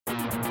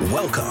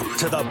Welcome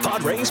to the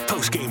Padres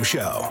Postgame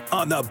Show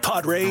on the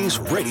Padres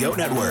Radio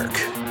Network.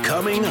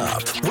 Coming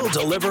up, we'll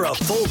deliver a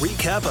full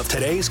recap of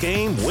today's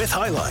game with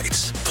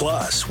highlights.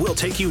 Plus, we'll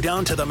take you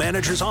down to the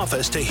manager's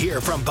office to hear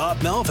from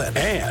Bob Melvin.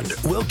 And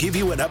we'll give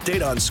you an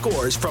update on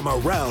scores from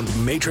around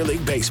Major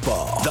League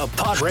Baseball. The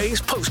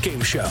Padres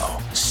Postgame Show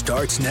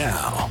starts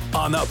now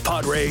on the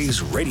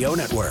Padres Radio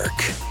Network.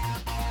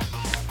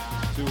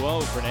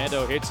 2-0.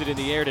 Fernando hits it in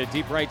the air to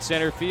deep right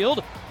center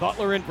field.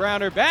 Butler and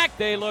Brown are back.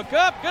 They look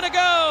up. Gonna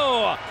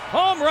go.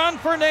 Home run,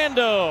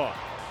 Fernando.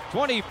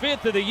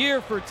 25th of the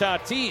year for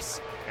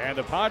Tatis. And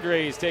the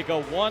Padres take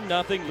a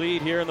 1-0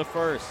 lead here in the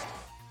first.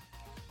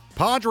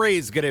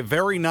 Padres get a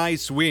very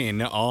nice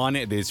win on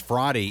this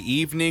Friday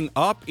evening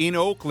up in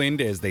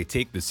Oakland as they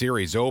take the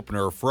series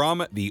opener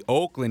from the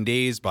Oakland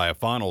A's by a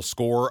final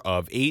score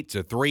of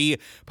 8-3.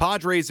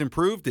 Padres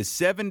improved to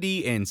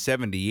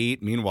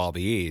 70-78. Meanwhile,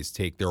 the A's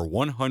take their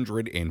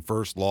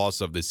 101st loss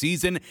of the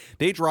season.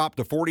 They drop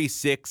to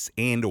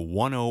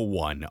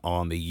 46-101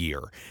 on the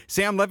year.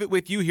 Sam Levitt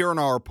with you here on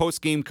our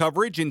post-game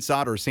coverage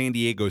inside our San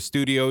Diego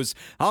studios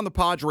on the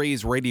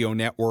Padres Radio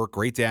Network.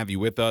 Great to have you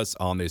with us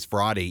on this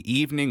Friday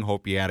evening.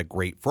 Hope you had a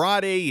great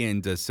Friday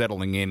and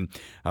settling in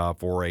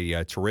for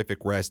a terrific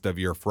rest of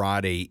your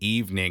Friday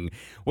evening.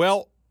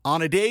 Well,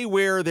 on a day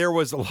where there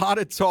was a lot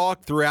of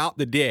talk throughout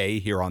the day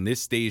here on this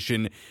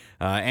station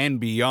and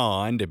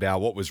beyond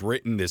about what was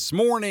written this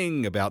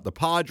morning about the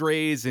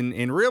Padres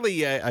and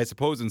really, I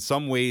suppose in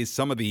some ways,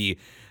 some of the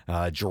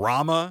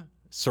drama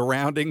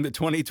surrounding the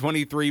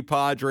 2023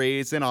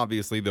 Padres, and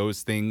obviously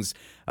those things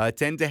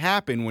tend to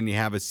happen when you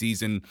have a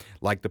season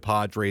like the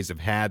Padres have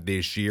had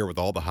this year with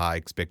all the high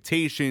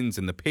expectations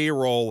and the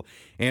payroll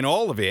and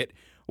all of it.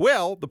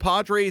 Well, the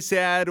Padres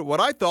had what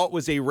I thought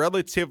was a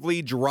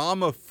relatively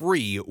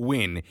drama-free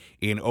win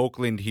in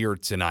Oakland here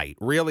tonight.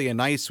 Really a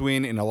nice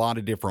win in a lot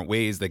of different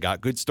ways. They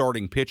got good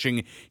starting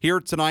pitching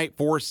here tonight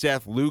for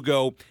Seth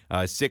Lugo.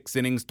 6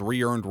 innings,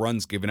 3 earned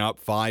runs given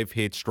up, 5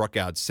 hits, struck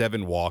out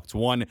 7, walked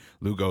 1.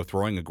 Lugo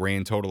throwing a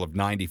grand total of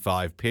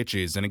 95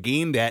 pitches in a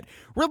game that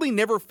really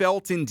never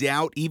felt in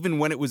doubt, even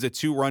when it was a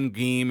 2-run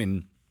game.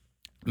 And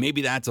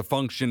maybe that's a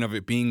function of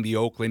it being the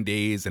Oakland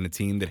A's and a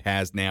team that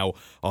has now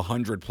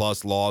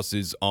 100-plus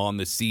losses on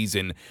the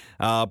season.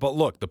 But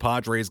look, the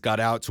Padres got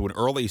out to an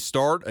early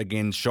start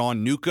against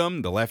Sean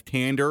Newcomb, the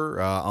left-hander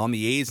on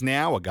the A's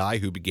now, a guy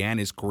who began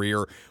his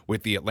career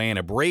with the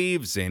Atlanta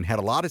Braves and had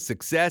a lot of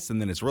success and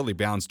then has really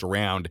bounced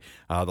around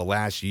the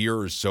last year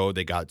or so.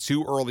 They got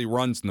 2 early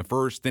runs in the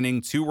first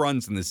inning, 2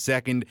 runs in the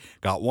second,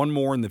 got 1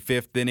 more in the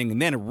 5th inning,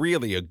 and then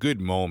a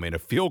good moment, a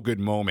feel-good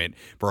moment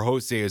for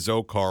Jose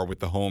Azocar with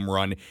the home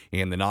run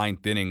in the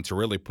 9th inning to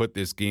really put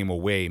this game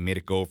away, made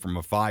it go from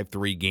a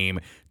 5-3 game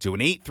to an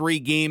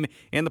 8-3 game,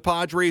 and the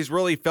Padres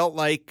really felt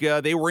like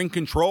they were in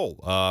control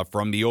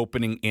from the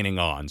opening inning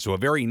on. So a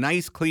very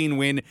nice, clean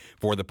win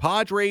for the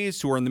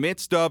Padres, who are in the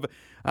midst of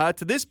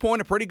to this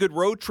point, a pretty good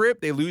road trip.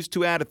 They lose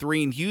 2 out of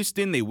 3 in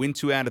Houston. They win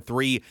 2 out of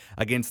 3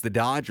 against the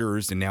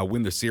Dodgers and now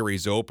win the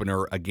series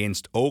opener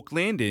against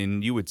Oakland.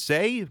 And you would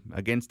say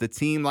against a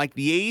team like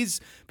the A's,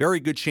 very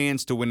good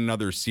chance to win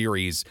another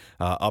series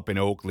up in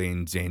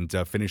Oakland and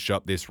finish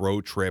up this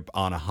road trip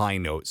on a high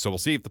note. So we'll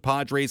see if the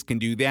Padres can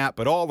do that.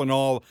 But all in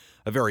all,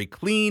 a very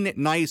clean,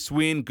 nice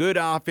win, good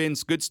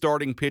offense, good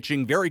starting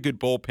pitching, very good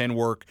bullpen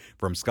work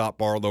from Scott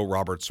Barlow,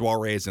 Robert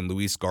Suarez, and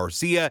Luis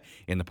Garcia.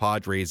 And the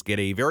Padres get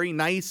a very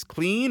nice,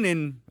 clean,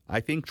 and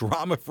I think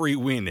drama-free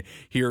win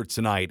here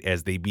tonight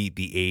as they beat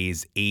the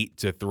A's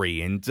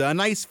 8-3. And a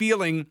nice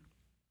feeling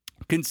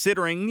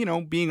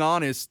considering, being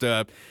honest,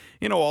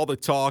 all the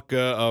talk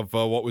of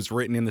what was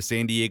written in the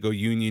San Diego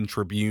Union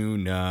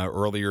Tribune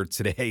earlier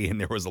today,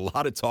 and there was a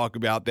lot of talk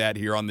about that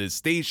here on this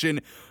station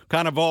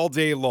kind of all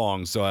day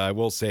long. So I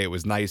will say it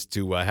was nice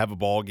to have a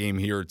ball game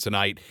here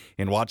tonight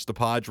and watch the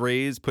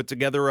Padres put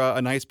together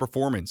a nice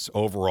performance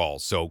overall.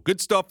 So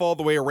good stuff all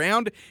the way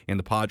around, and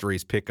the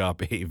Padres pick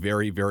up a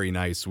very, very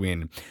nice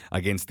win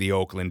against the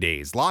Oakland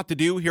A's. A lot to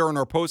do here on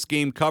our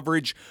post-game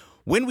coverage.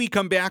 When we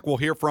come back, we'll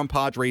hear from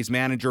Padres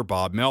manager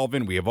Bob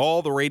Melvin. We have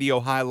all the radio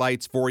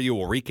highlights for you.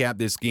 We'll recap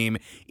this game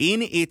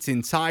in its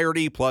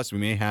entirety. Plus, we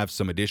may have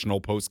some additional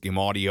post-game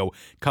audio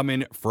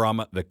coming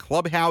from the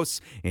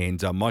clubhouse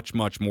and much,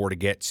 much more to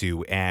get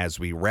to as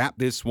we wrap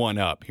this one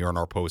up here on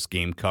our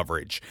post-game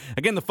coverage.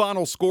 Again, the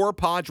final score,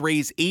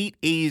 Padres 8,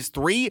 A's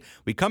 3.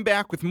 We come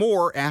back with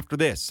more after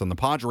this on the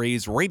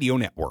Padres Radio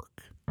Network.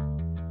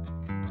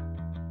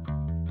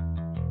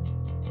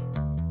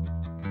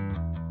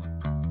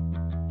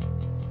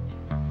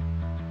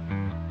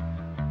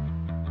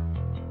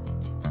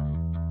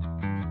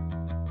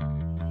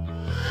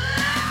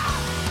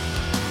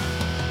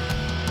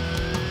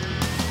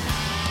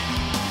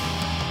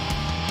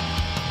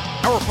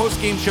 Our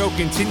postgame show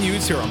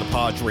continues here on the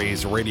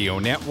Padres Radio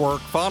Network.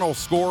 Final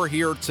score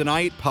here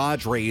tonight,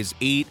 Padres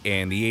 8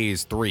 and the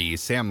A's 3.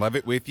 Sam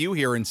Levitt with you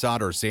here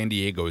inside our San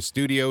Diego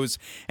studios.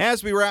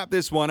 As we wrap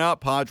this one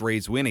up,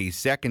 Padres win a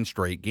second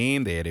straight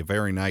game. They had a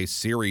very nice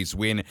series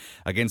win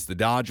against the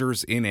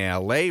Dodgers in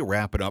L.A.,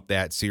 wrapping up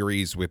that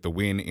series with the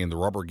win in the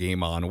rubber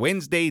game on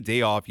Wednesday.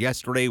 Day off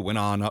yesterday, went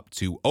on up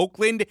to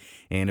Oakland,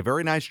 and a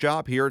very nice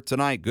job here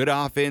tonight. Good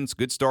offense,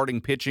 good starting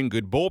pitching,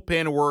 good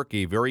bullpen work,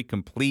 a very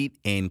complete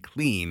and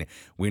clean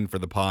win for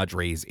the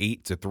Padres,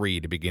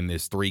 8-3 to begin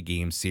this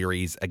three-game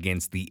series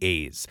against the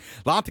A's.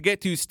 A lot to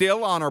get to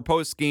still on our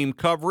post-game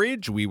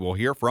coverage. We will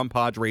hear from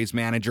Padres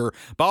manager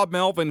Bob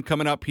Melvin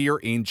coming up here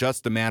in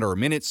just a matter of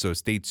minutes, so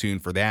stay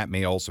tuned for that.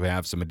 May also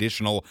have some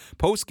additional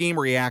post-game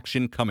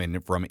reaction coming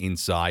from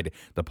inside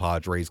the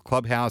Padres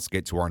clubhouse.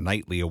 Get to our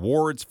nightly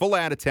awards, full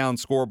out-of-town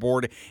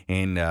scoreboard,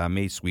 and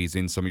may squeeze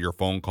in some of your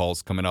phone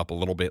calls coming up a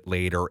little bit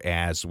later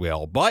as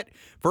well. But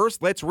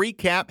first, let's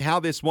recap how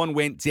this one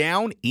went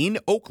down in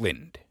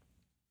Oakland.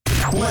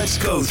 Let's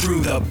go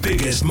through the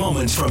biggest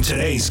moments from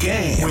today's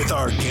game with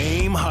our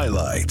game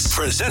highlights.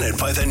 Presented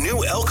by the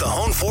new El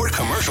Cajon Ford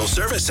Commercial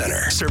Service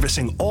Center,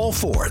 servicing all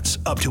Fords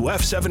up to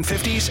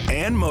F-750s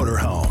and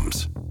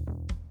motorhomes.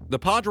 The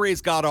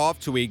Padres got off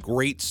to a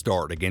great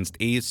start against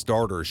A's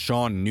starter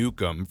Sean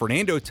Newcomb.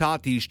 Fernando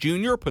Tatis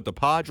Jr. put the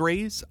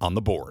Padres on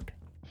the board.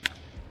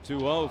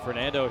 2-0.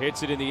 Fernando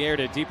hits it in the air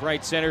to deep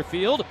right center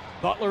field.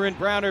 Butler and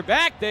Brown are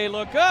back. They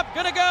look up.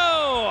 Gonna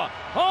go.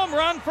 Home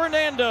run,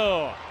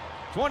 Fernando.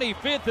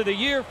 25th of the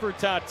year for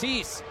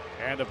Tatis.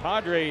 And the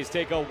Padres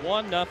take a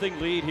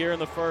 1-0 lead here in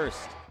the first.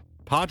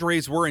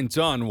 Padres weren't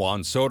done.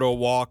 Juan Soto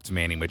walked.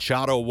 Manny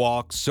Machado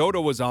walked.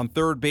 Soto was on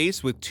third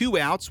base with 2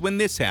 outs when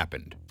this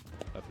happened.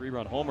 A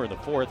 3-run homer in the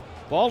fourth.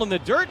 Ball in the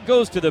dirt,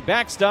 goes to the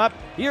backstop.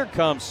 Here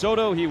comes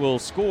Soto. He will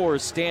score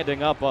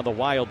standing up on the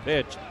wild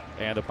pitch.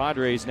 And the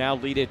Padres now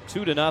lead it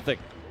 2-0.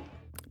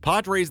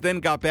 Padres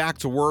then got back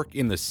to work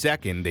in the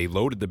second. They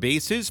loaded the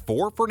bases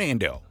for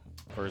Fernando.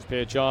 First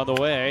pitch on the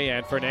way,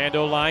 and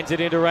Fernando lines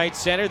it into right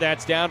center.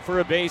 That's down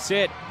for a base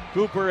hit.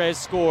 Cooper has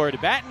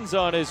scored. Batten's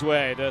on his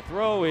way. The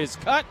throw is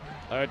cut.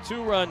 A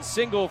 2-run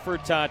single for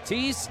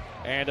Tatis,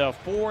 and a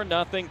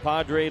 4-0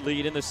 Padre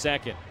lead in the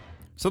second.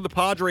 So the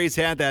Padres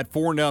had that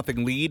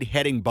 4-0 lead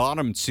heading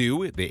bottom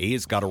 2. The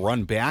A's got a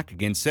run back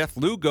against Seth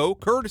Lugo,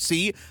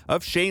 courtesy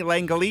of Shea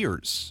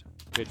Langoliers.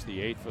 Pitch the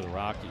 8th for the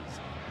Rockies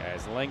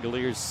as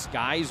Langoliers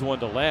skies one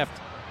to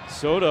left.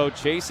 Soto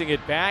chasing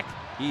it back.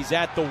 He's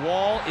at the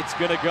wall. It's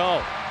going to go.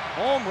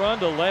 Home run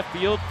to left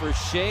field for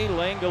Shea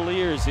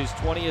Langoliers, his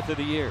 20th of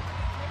the year.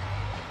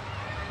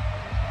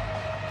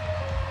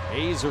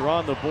 A's are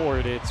on the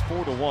board. It's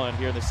 4-1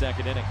 here in the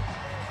second inning.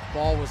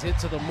 Ball was hit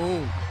to the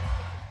moon.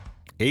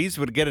 A's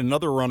would get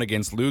another run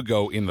against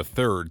Lugo in the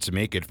third to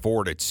make it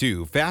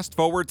 4-2. Fast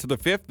forward to the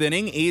fifth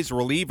inning, A's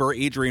reliever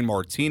Adrian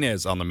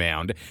Martinez on the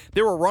mound.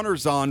 There were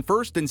runners on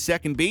first and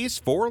second base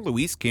for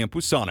Luis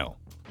Campusano.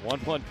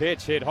 1-1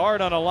 pitch hit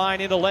hard on a line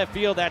into left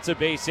field. That's a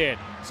base hit.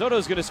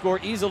 Soto's going to score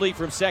easily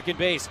from second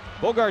base.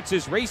 Bogarts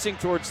is racing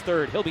towards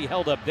third. He'll be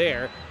held up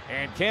there.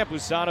 And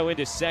Campusano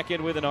into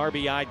second with an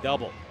RBI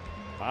double.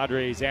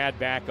 Padres add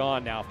back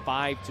on now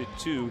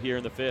 5-2 here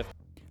in the fifth.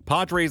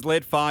 Padres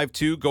led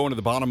 5-2 going to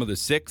the bottom of the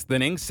sixth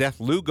inning.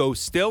 Seth Lugo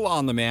still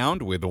on the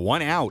mound with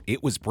 1 out.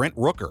 It was Brent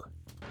Rooker.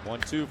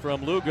 1-2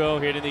 from Lugo,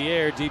 hit in the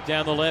air deep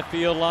down the left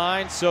field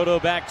line. Soto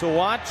back to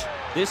watch.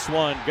 This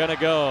one gonna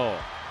go.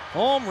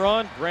 Home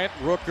run, Brent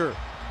Rooker.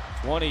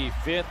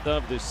 25th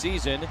of the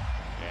season.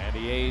 And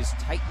the A's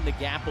tighten the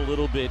gap a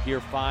little bit here,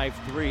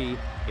 5-3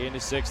 in the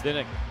sixth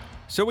inning.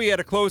 So we had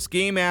a close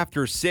game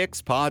after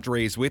 6.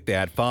 Padres with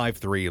that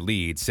 5-3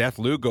 lead. Seth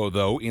Lugo,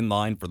 though, in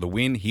line for the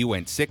win. He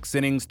went 6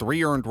 innings,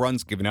 3 earned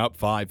runs given up,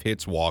 5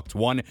 hits, walked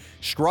 1,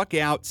 struck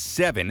out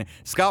 7.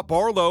 Scott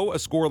Barlow, a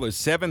scoreless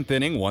 7th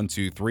inning,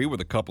 1-2-3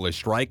 with a couple of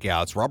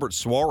strikeouts. Robert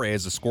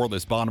Suarez, a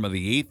scoreless bottom of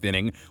the 8th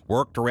inning,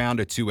 worked around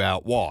a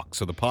 2-out walk.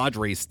 So the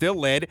Padres still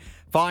led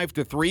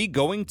 5-3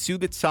 going to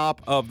the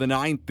top of the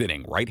 9th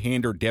inning.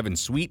 Right-hander Devin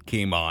Sweet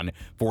came on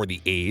for the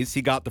A's.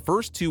 He got the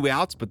first 2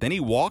 outs, but then he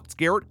walked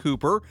Garrett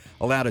Cooper,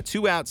 allowed a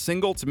 2-out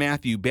single to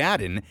Matthew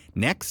Batten.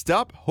 Next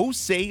up,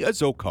 Jose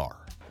Azocar.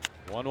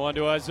 1-1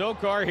 to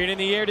Azocar, hit in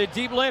the air to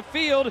deep left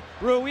field.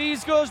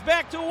 Ruiz goes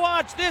back to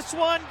watch. This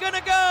one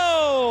gonna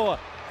go.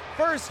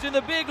 First in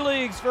the big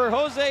leagues for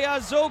Jose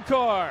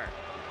Azocar.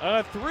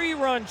 A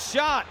 3-run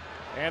shot,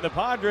 and the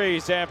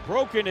Padres have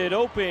broken it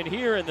open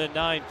here in the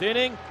 9th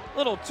inning.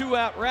 Little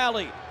 2-out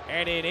rally,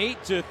 and an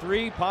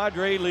 8-3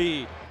 Padre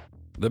lead.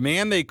 The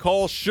man they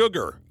call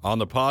Sugar on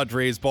the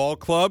Padres ball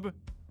club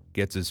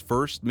gets his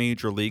first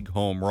major league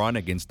home run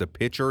against a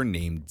pitcher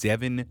named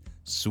Devin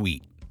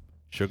Sweet.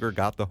 Sugar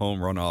got the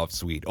home run off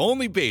Sweet.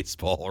 Only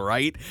baseball,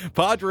 right?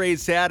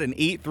 Padres had an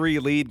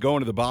 8-3 lead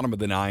going to the bottom of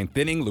the 9th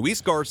inning. Luis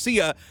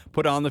Garcia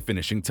put on the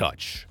finishing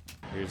touch.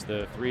 Here's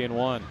the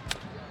 3-1.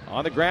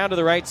 On the ground to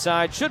the right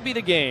side, should be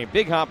the game.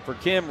 Big hop for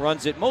Kim,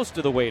 runs it most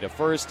of the way to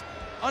first.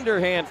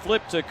 Underhand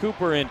flip to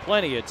Cooper in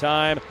plenty of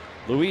time.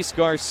 Luis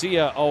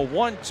Garcia, a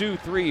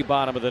 1-2-3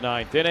 bottom of the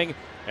 9th inning.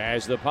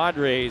 as the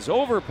Padres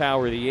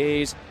overpower the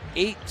A's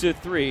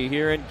 8-3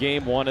 here in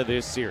Game 1 of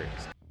this series.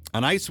 A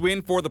nice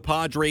win for the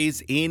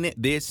Padres in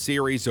this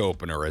series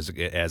opener, as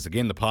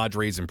again the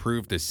Padres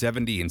improved to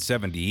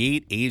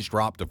 70-78. A's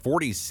dropped to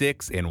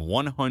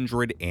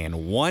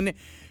 46-101.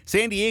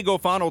 San Diego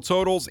final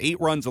totals: 8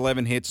 runs,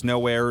 11 hits,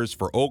 no errors.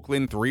 For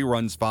Oakland, 3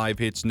 runs, 5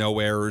 hits, no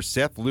errors.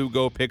 Seth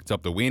Lugo picked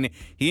up the win.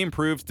 He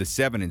improves to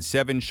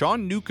 7-7.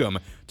 Sean Newcomb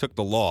took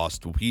the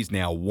loss. He's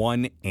now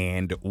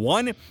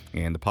 1-1.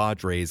 And the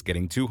Padres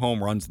getting 2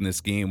 home runs in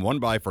this game. One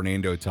by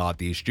Fernando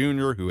Tatis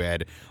Jr., who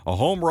had a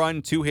home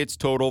run, 2 hits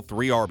total,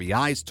 3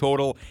 RBIs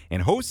total.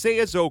 And Jose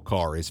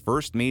Azocar, his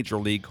first major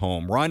league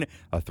home run,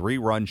 a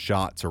 3-run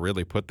shot to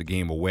really put the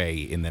game away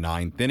in the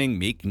 9th inning,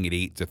 making it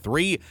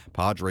 8-3.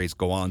 Padres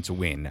go on to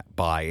win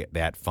by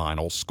that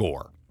final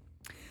score.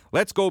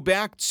 Let's go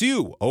back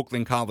to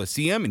Oakland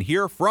Coliseum and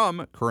hear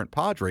from current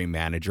Padre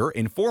manager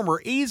and former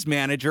A's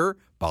manager,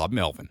 Bob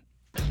Melvin.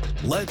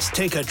 Let's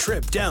take a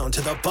trip down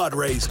to the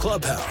Padres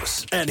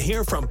clubhouse and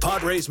hear from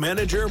Padres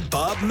manager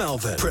Bob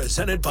Melvin.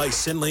 Presented by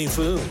Sinley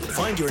Food.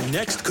 Find your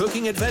next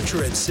cooking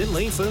adventure at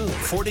Sinley Food,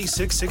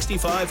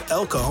 4665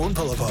 El Cajon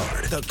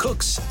Boulevard, the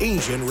Cook's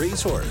Asian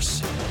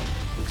Resource.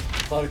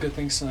 A lot of good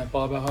things tonight,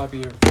 Bob. How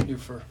happy are you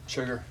for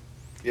Sugar?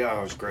 Yeah,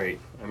 it was great.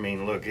 I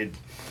mean, look,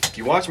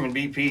 you watch him in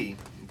BP,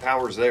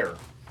 power's there.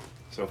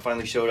 So it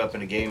finally showed up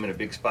in a game in a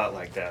big spot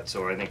like that.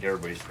 So I think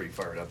everybody's pretty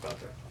fired up out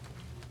there.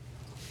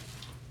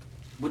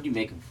 What do you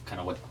make of kind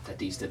of what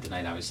Tatis did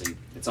tonight? Obviously,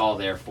 it's all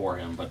there for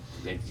him, but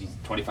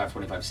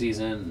 25-25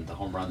 season, the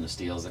home run, the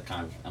steals, that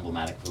kind of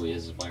emblematic of who he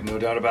is as a player. No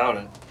doubt about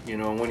it. You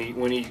know, when he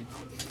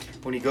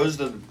goes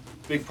to the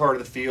big part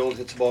of the field,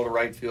 hits the ball to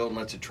right field and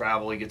lets it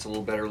travel, he gets a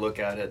little better look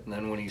at it. And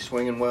then when he's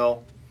swinging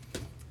well,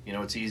 you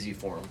know, it's easy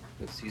for him.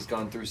 He's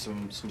gone through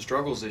some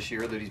struggles this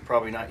year that he's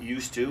probably not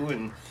used to,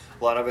 and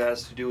a lot of it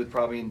has to do with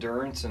probably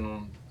endurance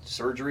and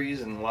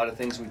surgeries and a lot of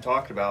things we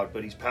talked about.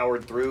 But he's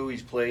powered through,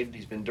 he's played,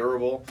 he's been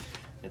durable.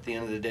 At the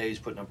end of the day, he's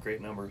putting up great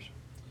numbers.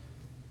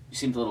 You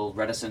seemed a little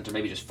reticent or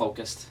maybe just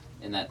focused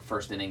in that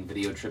first inning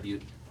video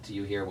tribute to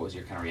you here. What was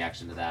your kind of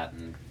reaction to that?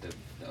 And the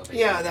ovation?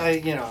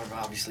 Yeah, I'm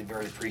obviously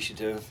very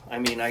appreciative. I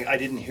mean, I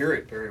didn't hear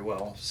it very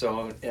well,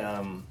 so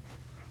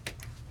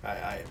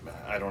I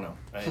don't know.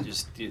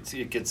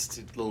 It gets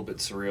a little bit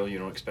surreal. You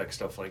don't expect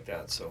stuff like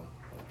that, so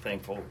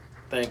thank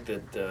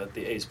that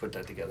the A's put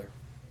that together.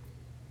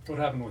 What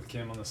happened with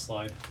Kim on the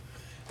slide?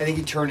 I think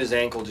he turned his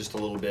ankle just a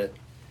little bit,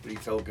 but he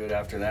felt good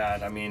after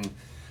that. I mean,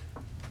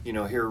 you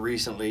know, here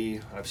recently,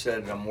 I've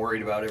said I'm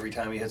worried about every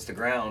time he hits the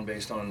ground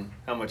based on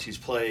how much he's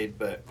played,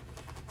 but,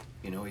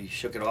 you know, he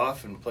shook it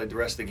off and played the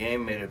rest of the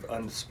game, made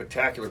a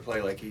spectacular play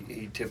like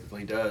he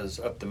typically does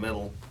up the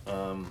middle,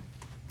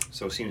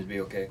 so it seems to be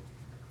okay.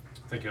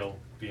 Think he'll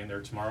be in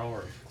there tomorrow?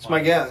 Or it's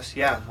my guess,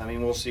 yeah. I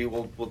mean, we'll see.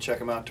 We'll check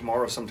him out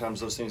tomorrow. Sometimes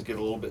those things get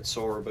a little bit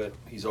sore, but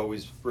he's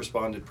always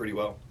responded pretty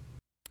well.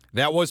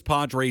 That was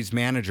Padres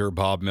manager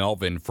Bob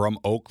Melvin from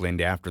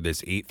Oakland after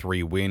this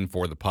 8-3 win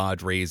for the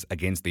Padres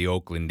against the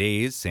Oakland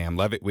A's. Sam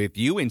Levitt with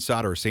you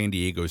inside our San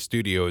Diego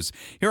studios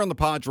here on the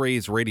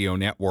Padres Radio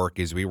Network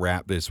as we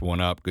wrap this one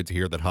up. Good to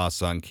hear that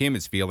Ha-Seong Kim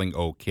is feeling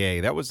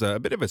okay. That was a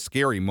bit of a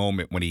scary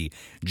moment when he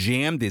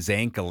jammed his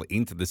ankle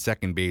into the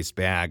second base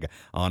bag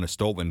on a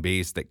stolen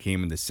base that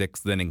came in the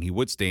 6th inning. He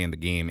would stay in the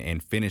game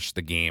and finish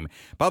the game.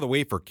 By the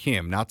way, for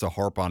Kim, not to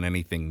harp on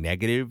anything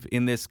negative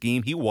in this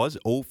game, he was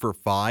 0 for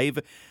 5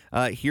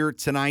 here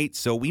tonight.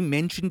 So we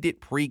mentioned it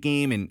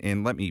pregame,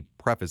 and let me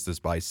preface this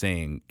by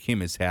saying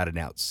Kim has had an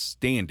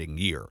outstanding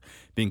year.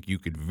 I think you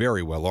could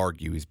very well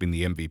argue he's been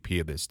the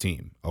MVP of this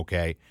team,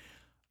 okay?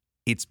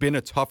 It's been a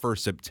tougher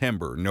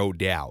September, no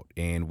doubt.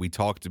 And we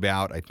talked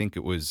about, I think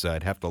it was,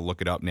 I'd have to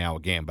look it up now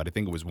again, but I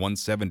think it was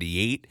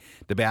 178,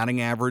 the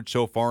batting average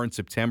so far in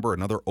September,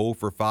 another 0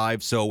 for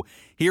 5. So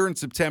here in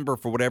September,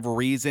 for whatever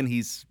reason,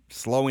 he's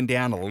slowing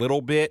down a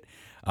little bit.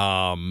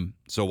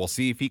 So we'll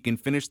see if he can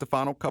finish the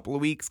final couple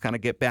of weeks, kind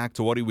of get back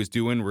to what he was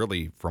doing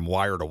really from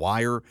wire to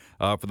wire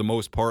for the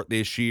most part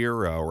this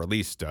year, or at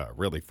least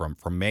really from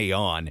May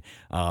on.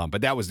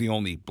 But that was the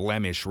only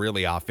blemish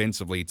really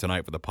offensively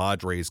tonight for the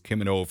Padres,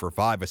 Kim 0 for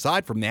 5.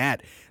 Aside from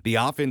that, the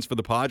offense for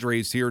the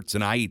Padres here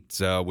tonight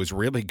was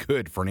really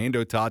good.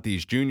 Fernando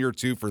Tatis Jr.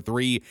 2 for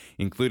 3,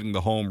 including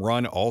the home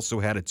run. Also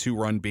had a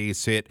 2-run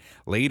base hit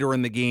later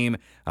in the game.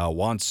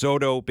 Juan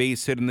Soto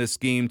base hit in this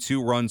game,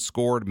 2 runs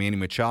scored. Manny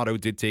Machado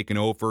did take an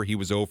over. He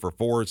was 0 for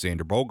 4.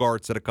 Xander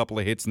Bogaerts had a couple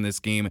of hits in this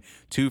game,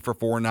 2 for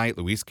 4 night.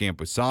 Luis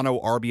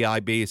Camposano,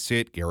 RBI base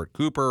hit. Garrett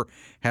Cooper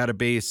had a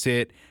base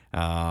hit.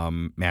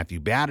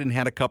 Matthew Batten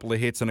had a couple of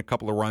hits and a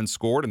couple of runs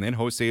scored, and then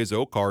Jose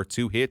Azocar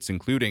 2 hits,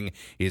 including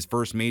his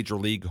first major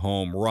league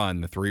home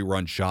run, the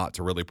 3-run shot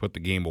to really put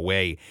the game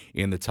away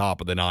in the top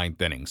of the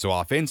 9th inning. So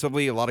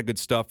offensively, a lot of good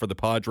stuff for the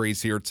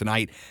Padres here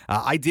tonight.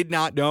 I did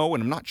not know,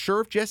 and I'm not sure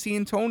if Jesse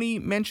and Tony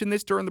mentioned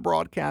this during the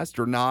broadcast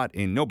or not,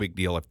 and no big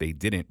deal if they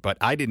didn't, but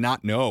I did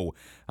not know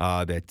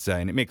that,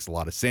 and it makes a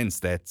lot of sense,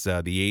 that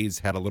the A's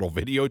had a little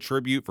video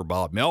tribute for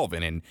Bob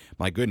Melvin, and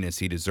my goodness,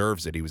 he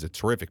deserves it. He was a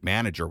terrific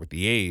manager with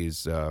the A's.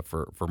 A's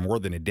for more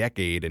than a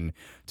decade and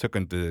took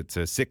them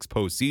to 6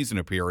 postseason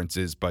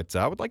appearances. But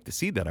I would like to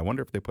see that. I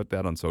wonder if they put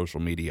that on social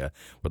media.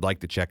 Would like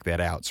to check that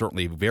out.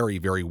 Certainly very,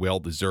 very well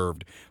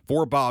deserved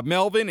for Bob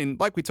Melvin. And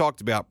like we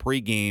talked about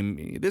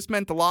pregame, this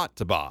meant a lot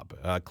to Bob,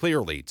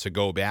 clearly, to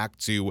go back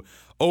to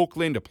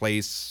Oakland, a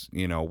place,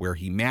 where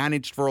he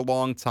managed for a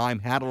long time,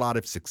 had a lot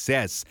of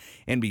success.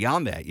 And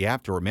beyond that, you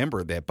have to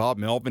remember that Bob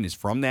Melvin is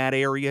from that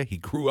area. He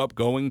grew up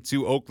going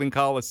to Oakland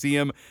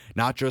Coliseum,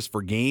 not just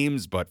for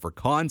games, but for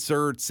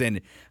concerts. And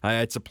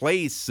it's a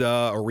place,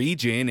 a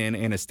region,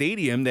 and a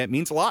stadium that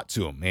means a lot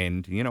to him.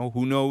 And,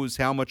 who knows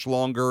how much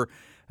longer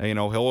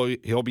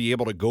he'll be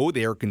able to go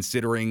there,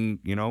 considering,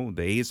 the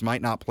A's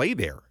might not play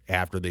there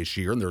after this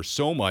year. And there's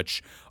so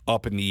much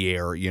up in the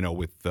air,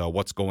 with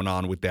what's going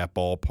on with that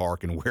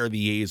ballpark and where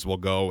the A's will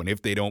go. And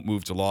if they don't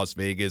move to Las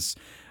Vegas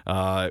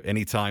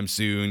anytime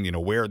soon,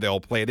 where they'll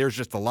play. There's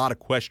just a lot of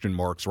question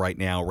marks right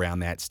now around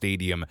that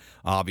stadium,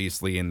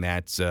 obviously, in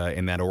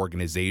that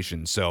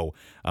organization. So,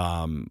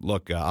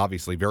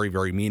 obviously very,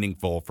 very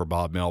meaningful for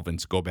Bob Melvin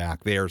to go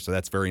back there. So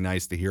that's very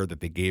nice to hear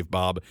that they gave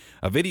Bob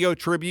a video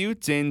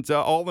tribute. And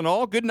all in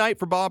all, good night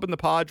for Bob and the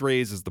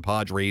Padres as the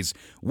Padres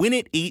win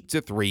it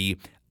 8-3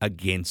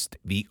 against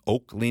the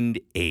Oakland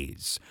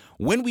A's.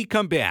 When we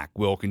come back,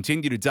 we'll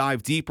continue to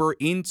dive deeper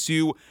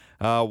into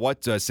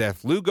what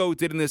Seth Lugo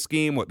did in this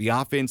game, what the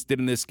offense did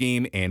in this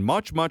game, and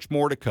much, much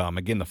more to come.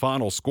 Again, the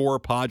final score,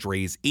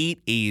 Padres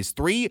 8, A's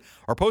 3.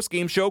 Our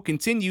postgame show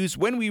continues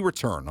when we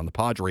return on the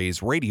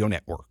Padres Radio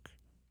Network.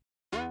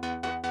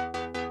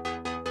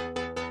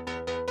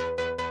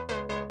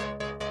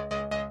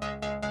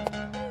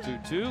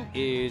 2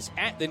 is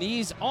at the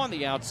knees on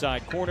the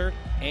outside corner,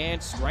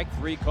 and strike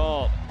 3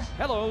 called.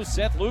 Hello,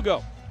 Seth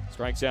Lugo.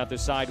 Strikes out the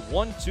side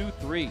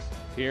 1-2-3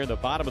 here in the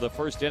bottom of the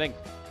first inning.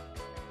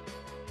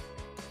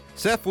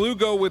 Seth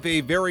Lugo with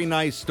a very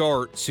nice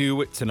start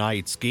to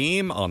tonight's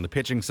game on the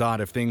pitching side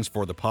of things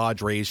for the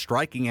Padres,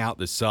 striking out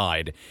the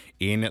side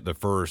in the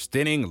first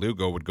inning.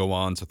 Lugo would go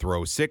on to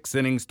throw 6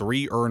 innings,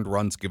 3 earned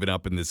runs given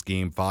up in this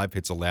game, 5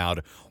 hits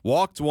allowed,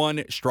 walked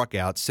 1, struck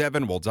out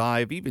 7. We'll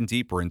dive even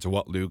deeper into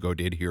what Lugo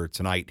did here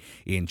tonight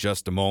in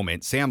just a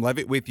moment. Sam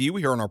Levitt with you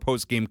here on our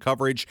post-game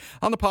coverage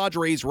on the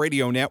Padres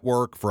Radio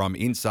Network from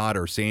inside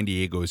our San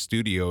Diego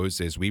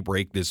studios as we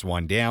break this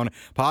one down.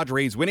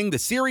 Padres winning the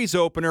series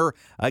opener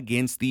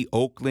against the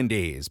Oakland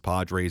A's.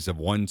 Padres have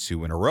won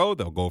 2 in a row.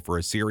 They'll go for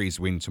a series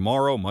win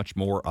tomorrow. Much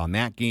more on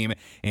that game.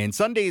 And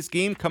Sunday's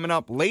game coming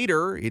up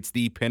later. It's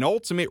the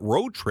penultimate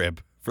road trip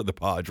for the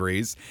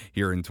Padres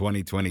here in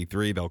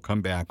 2023. They'll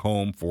come back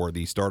home for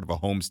the start of a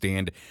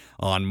homestand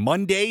on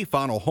Monday.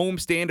 Final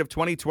homestand of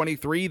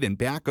 2023. Then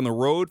back on the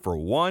road for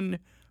one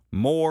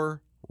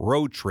more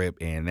road trip,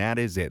 and that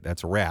is it.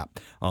 That's a wrap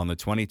on the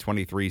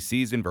 2023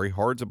 season. Very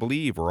hard to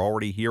believe we're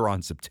already here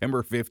on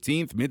September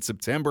 15th,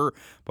 mid-September,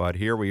 but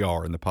here we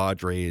are, and the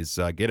Padres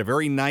get a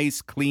very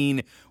nice,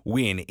 clean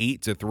win,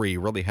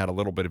 8-3. Really had a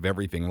little bit of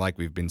everything, like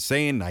we've been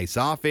saying. Nice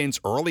offense,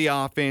 early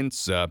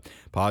offense.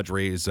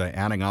 Padres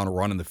adding on a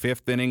run in the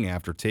 5th inning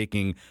after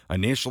taking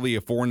initially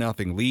a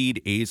 4-0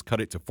 lead. A's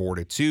cut it to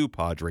 4-2.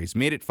 Padres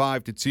made it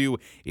 5-2.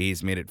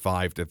 A's made it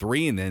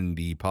 5-3, and then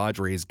the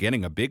Padres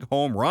getting a big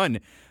home run.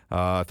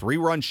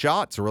 3-run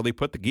shot to really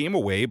put the game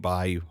away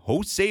by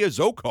Jose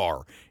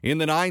Azocar in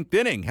the 9th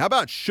inning. How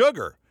about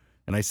Sugar?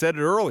 And I said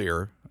it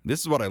earlier. This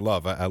is what I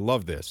love. I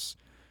love this.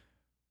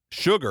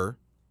 Sugar,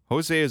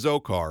 Jose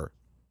Azocar,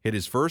 hit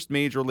his first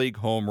major league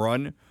home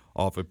run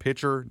off a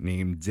pitcher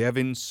named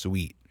Devin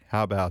Sweet.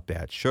 How about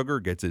that? Sugar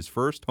gets his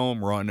first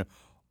home run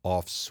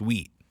off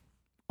Sweet.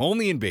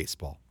 Only in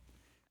baseball.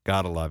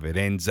 Gotta love it.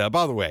 And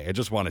by the way, I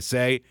just want to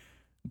say,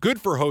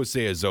 good for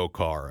Jose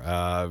Azocar.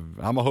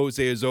 I'm a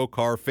Jose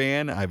Azocar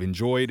fan. I've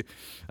enjoyed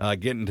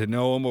getting to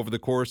know him over the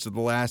course of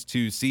the last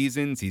 2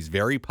 seasons. He's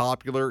very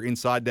popular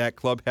inside that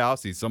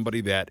clubhouse. He's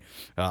somebody that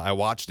I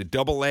watched at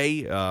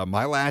AA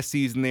my last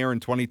season there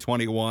in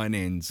 2021,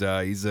 and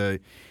he's a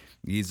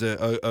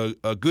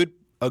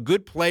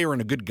good player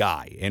and a good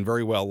guy, and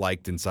very well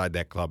liked inside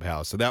that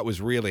clubhouse. So that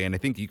was really, and I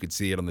think you could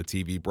see it on the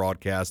TV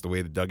broadcast, the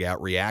way the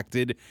dugout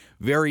reacted.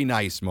 Very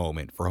nice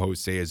moment for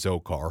Jose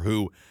Azocar,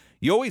 who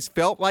you always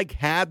felt like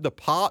had the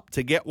pop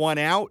to get one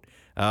out,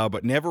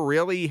 but never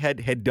really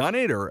had done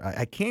it, or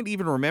I can't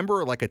even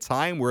remember like a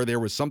time where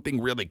there was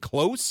something really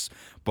close.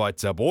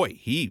 But boy,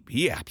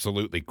 he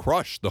absolutely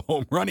crushed the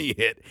home run he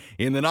hit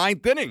in the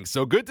 9th inning.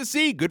 So good to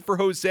see. Good for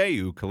Jose,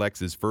 who collects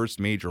his first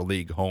major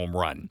league home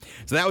run.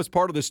 So that was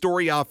part of the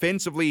story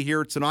offensively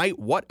here tonight.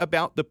 What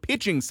about the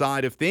pitching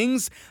side of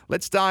things?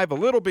 Let's dive a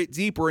little bit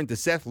deeper into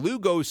Seth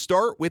Lugo's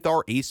start with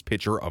our ace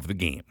pitcher of the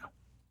game.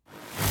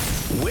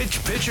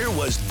 Which pitcher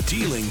was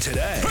dealing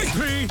today?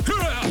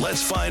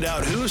 Let's find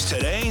out who's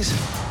today's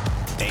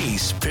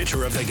ace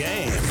pitcher of the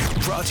game.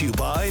 Brought to you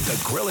by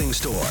The Grilling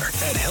Store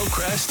at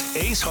Hillcrest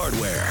Ace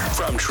Hardware.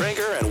 From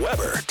Traeger and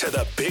Weber to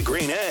the Big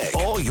Green Egg,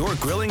 all your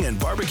grilling and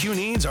barbecue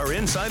needs are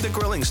inside The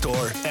Grilling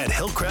Store at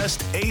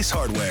Hillcrest Ace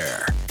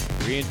Hardware.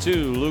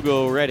 3-2,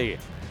 Lugo ready.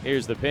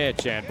 Here's the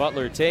pitch, and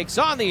Butler takes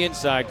on the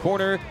inside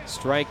corner.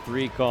 Strike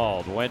 3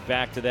 called. Went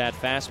back to that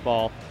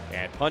fastball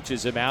and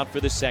punches him out for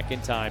the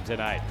second time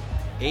tonight.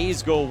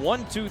 A's go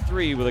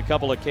 1-2-3 with a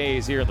couple of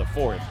Ks here in the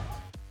fourth.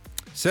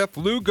 Seth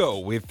Lugo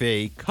with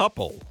a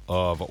couple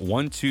of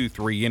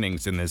 1-2-3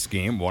 innings in this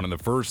game. One in the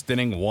first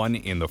inning, one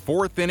in the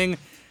fourth inning.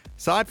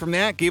 Aside from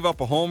that, gave up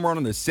a home run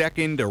in the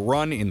second, a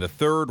run in the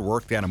third,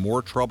 worked out of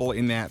more trouble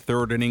in that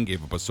third inning,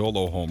 gave up a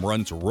solo home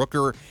run to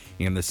Rooker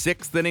in the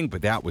sixth inning,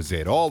 but that was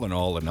it. All in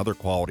all, another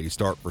quality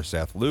start for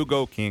Seth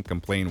Lugo. Can't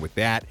complain with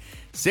that.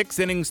 6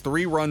 innings,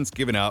 3 runs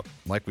given up.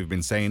 Like we've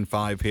been saying,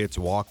 5 hits,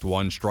 walked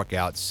 1, struck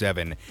out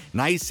 7.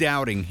 Nice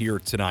outing here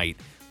tonight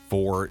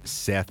for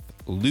Seth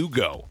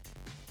Lugo.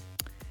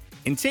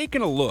 And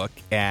taking a look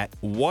at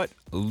what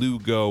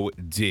Lugo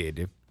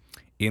did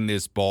in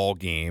this ball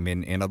game,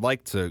 and I'd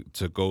like to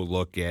go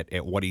look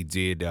at what he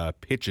did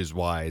pitches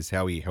wise,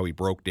 how he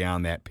broke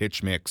down that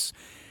pitch mix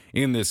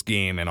in this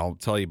game, and I'll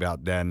tell you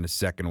about that in a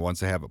second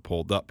once I have it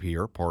pulled up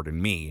here. Pardon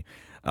me.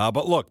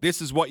 But look,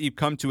 this is what you've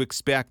come to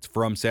expect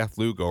from Seth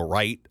Lugo,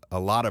 right?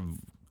 A lot of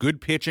good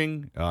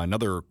pitching,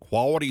 another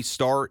quality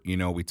start. You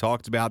know, we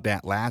talked about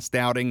that last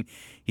outing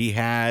he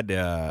had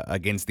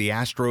against the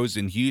Astros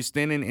in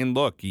Houston, and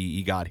look,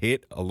 he got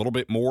hit a little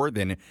bit more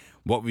than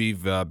what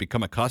we've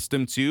become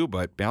accustomed to,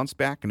 but bounced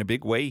back in a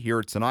big way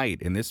here tonight.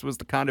 And this was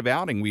the kind of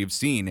outing we've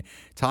seen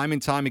time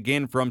and time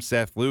again from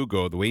Seth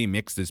Lugo, the way he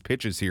mixed his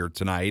pitches here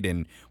tonight.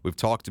 And we've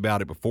talked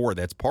about it before.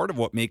 That's part of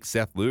what makes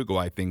Seth Lugo,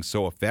 I think,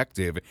 so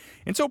effective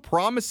and so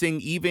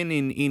promising even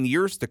in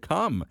years to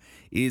come,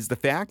 is the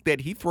fact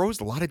that he throws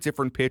a lot of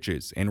different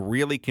pitches and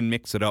really can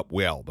mix it up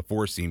well. The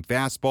four-seam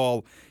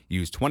fastball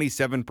used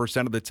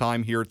 27% of the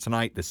time here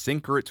tonight. The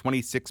sinker at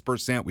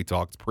 26%. We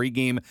talked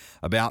pregame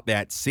about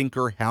that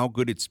sinker, how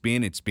good it's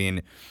been. It's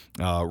been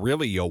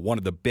really one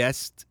of the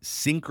best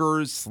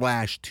sinkers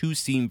 /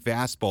 two-seam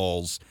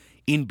fastballs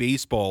in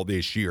baseball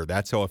this year.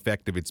 That's how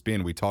effective it's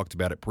been. We talked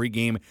about it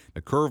pregame.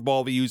 The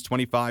curveball he used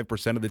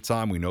 25% of the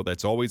time. We know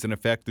that's always an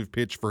effective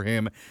pitch for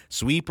him.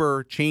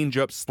 Sweeper,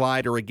 changeup,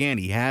 slider. Again,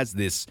 he has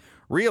this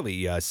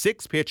really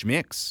 6-pitch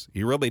mix.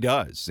 He really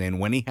does. And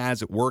when he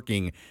has it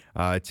working,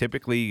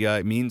 typically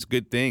it means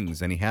good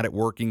things. And he had it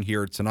working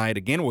here tonight.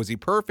 Again, was he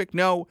perfect?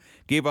 No.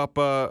 Gave up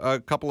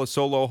a couple of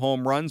solo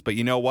home runs. But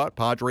you know what?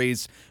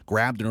 Padres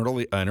grabbed an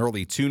early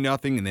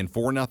 2-0 and then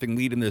 4-0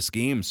 lead in this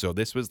game. So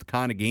this was the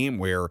kind of game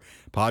where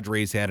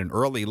Padres had an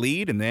early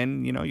lead. And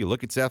then, you know, you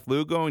look at Seth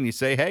Lugo and you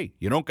say, hey,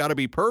 you don't got to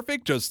be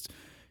perfect. Just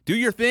do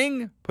your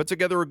thing, put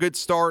together a good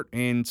start,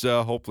 and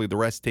hopefully the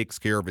rest takes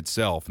care of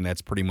itself. And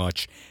that's pretty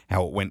much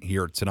how it went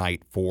here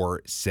tonight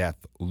for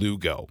Seth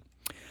Lugo.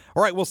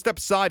 All right, we'll step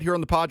aside here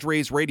on the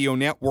Padres Radio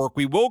Network.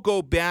 We will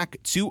go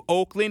back to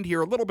Oakland,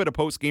 hear a little bit of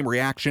post-game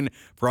reaction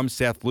from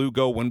Seth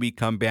Lugo when we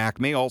come back.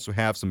 May also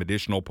have some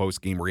additional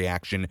post-game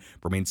reaction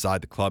from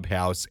inside the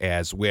clubhouse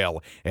as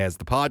well, as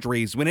the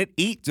Padres win it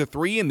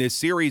 8-3 in this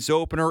series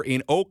opener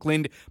in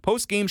Oakland.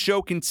 Post-game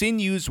show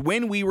continues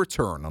when we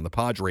return on the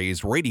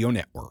Padres Radio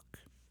Network.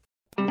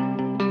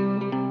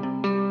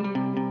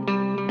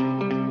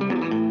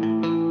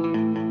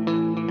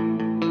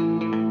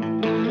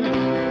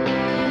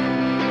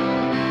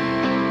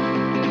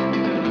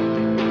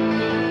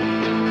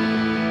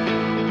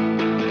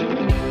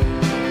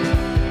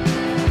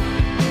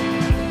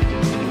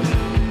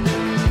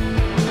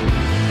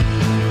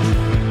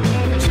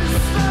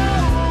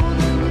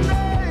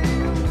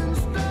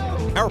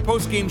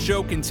 Post-game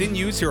show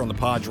continues here on the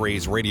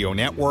Padres Radio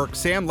Network.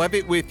 Sam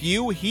Levitt with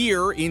you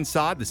here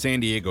inside the San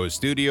Diego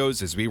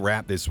studios as we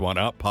wrap this one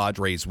up.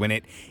 Padres win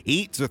it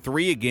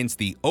 8-3 against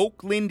the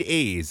Oakland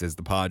A's as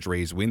the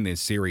Padres win this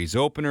series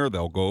opener.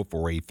 They'll go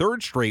for a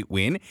third straight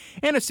win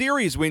and a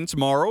series win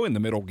tomorrow in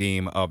the middle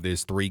game of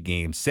this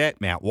 3-game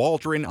set. Matt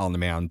Waldron on the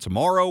mound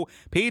tomorrow.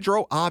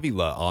 Pedro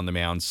Avila on the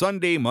mound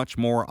Sunday. Much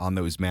more on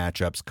those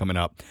matchups coming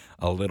up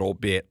a little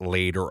bit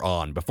later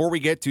on. Before we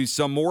get to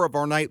some more of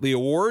our nightly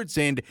awards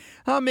and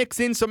mix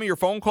in some of your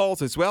phone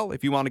calls as well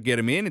if you want to get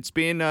them in. It's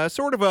been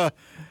sort of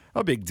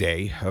a big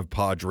day of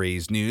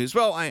Padres news.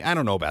 Well, I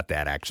don't know about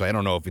that, actually. I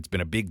don't know if it's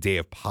been a big day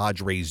of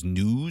Padres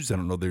news. I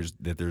don't know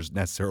that there's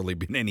necessarily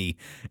been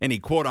any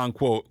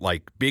quote-unquote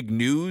like big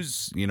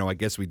news. You know, I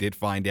guess we did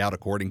find out,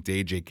 according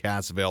to AJ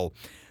Cassavell,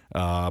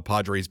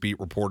 Padres beat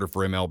reporter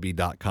for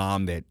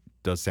MLB.com, that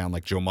does sound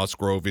like Joe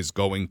Musgrove is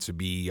going to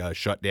be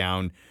shut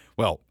down.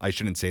 Well, I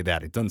shouldn't say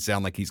that. It doesn't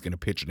sound like he's going to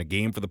pitch in a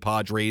game for the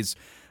Padres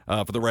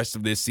for the rest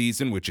of this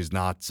season, which is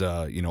not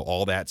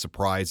all that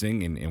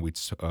surprising. And we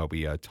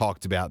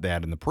talked about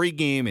that in the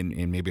pregame,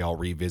 and maybe I'll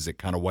revisit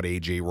kind of what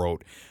AJ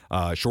wrote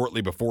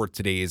shortly before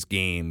today's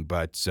game.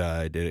 But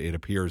it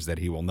appears that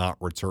he will not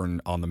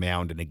return on the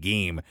mound in a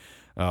game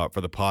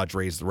for the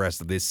Padres the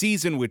rest of this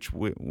season, which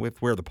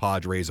with where the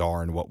Padres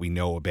are and what we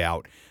know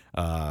about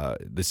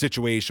the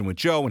situation with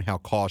Joe and how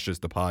cautious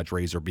the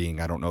Padres are being.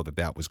 I don't know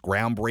that was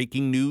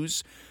groundbreaking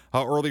news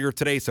earlier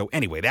today. So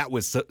anyway, that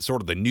was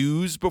sort of the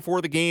news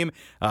before the game.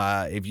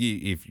 If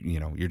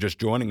you're just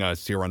joining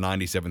us here on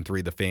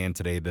 97.3 The Fan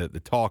today, the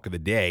talk of the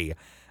day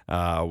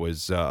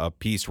was a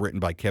piece written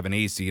by Kevin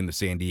Acey in the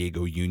San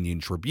Diego Union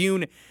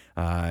Tribune.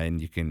 And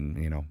you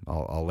can,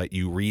 I'll let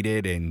you read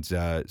it and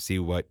see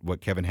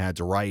what Kevin had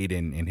to write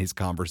in his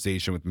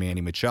conversation with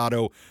Manny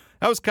Machado.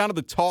 That was kind of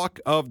the talk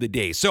of the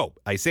day. So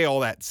I say all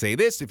that to say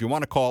this. If you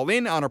want to call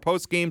in on our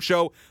post-game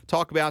show,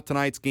 talk about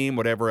tonight's game,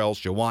 whatever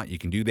else you want, you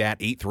can do that.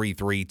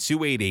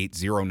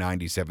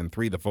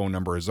 833-288-0973. The phone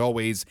number, as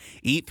always,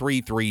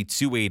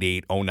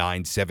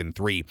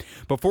 833-288-0973.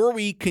 Before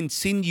we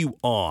continue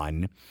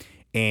on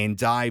and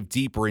dive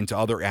deeper into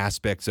other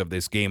aspects of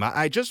this game,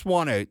 I just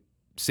want to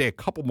say a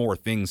couple more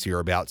things here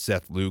about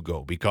Seth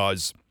Lugo,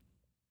 because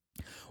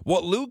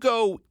what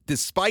Lugo,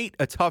 despite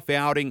a tough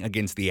outing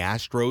against the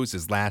Astros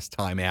his last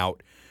time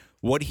out,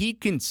 what he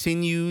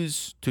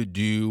continues to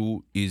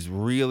do is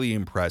really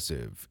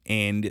impressive.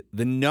 And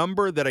the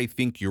number that I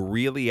think you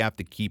really have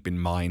to keep in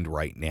mind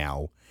right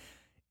now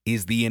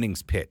is the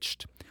innings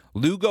pitched.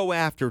 Lugo,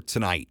 after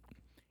tonight,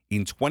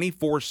 in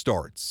 24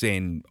 starts,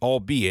 and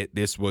albeit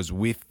this was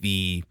with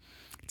the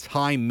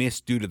time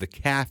missed due to the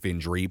calf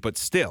injury, but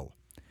still,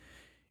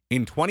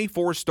 in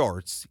 24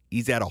 starts,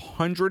 he's at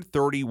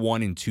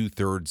 131 and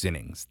 2/3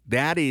 innings.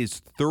 That is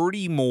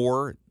 30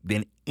 more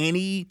than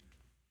any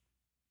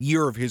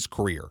year of his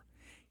career.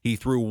 He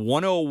threw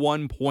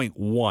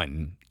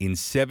 101.1 in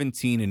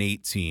 17 and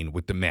 18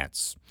 with the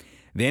Mets.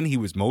 Then he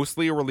was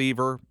mostly a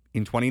reliever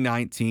in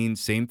 2019,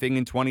 same thing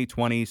in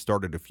 2020,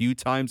 started a few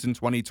times in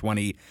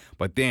 2020,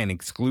 but then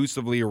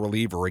exclusively a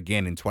reliever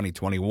again in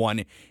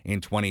 2021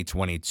 and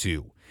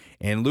 2022.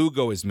 And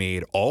Lugo has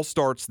made all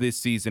starts this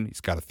season. He's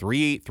got a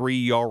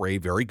 3.83 ERA,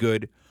 very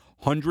good,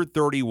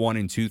 131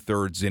 and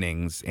 2/3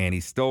 innings, and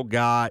he's still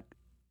got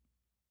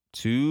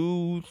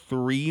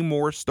 2-3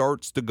 more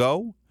starts to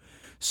go.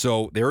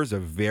 So there's a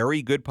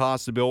very good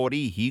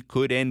possibility he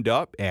could end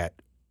up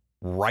at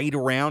right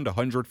around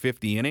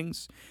 150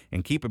 innings.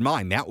 And keep in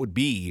mind, that would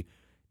be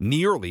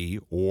nearly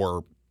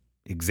or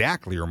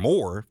exactly or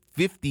more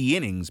 50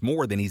 innings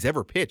more than he's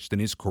ever pitched in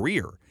his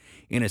career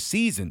in a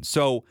season.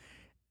 So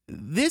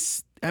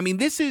this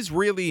is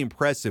really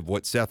impressive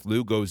what Seth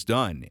Lugo's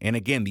done. And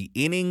again, the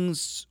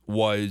innings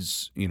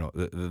was,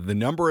 the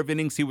number of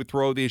innings he would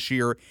throw this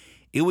year,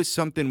 it was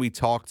something we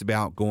talked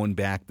about going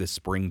back to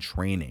spring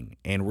training.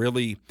 And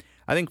really,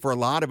 I think for a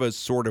lot of us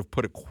sort of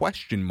put a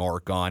question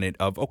mark on it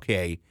of,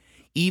 okay,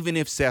 even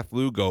if Seth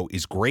Lugo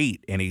is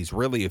great and he's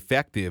really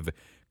effective,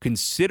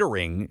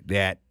 considering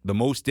that the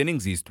most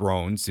innings he's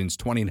thrown since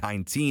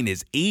 2019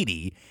 is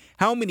 80,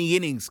 how many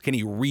innings can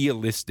he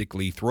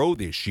realistically throw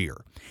this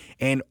year?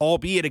 And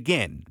albeit,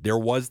 again, there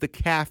was the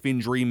calf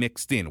injury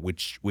mixed in,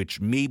 which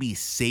maybe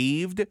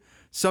saved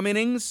some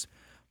innings,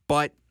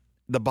 but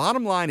the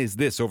bottom line is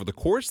this: over the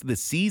course of the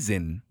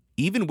season,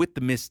 even with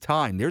the missed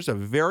time, there's a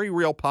very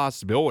real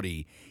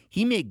possibility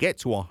he may get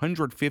to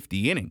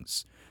 150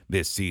 innings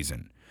this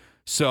season.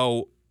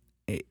 So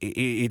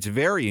it's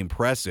very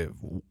impressive,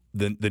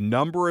 the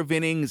number of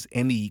innings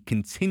and the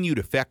continued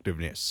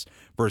effectiveness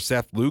for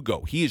Seth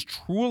Lugo. He is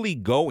truly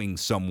going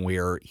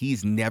somewhere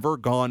he's never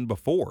gone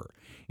before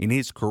in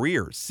his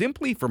career,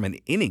 simply from an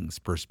innings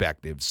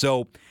perspective.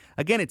 So,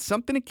 again, it's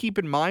something to keep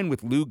in mind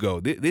with Lugo.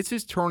 This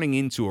is turning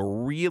into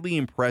a really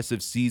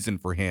impressive season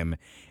for him,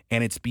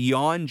 and it's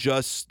beyond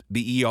just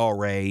the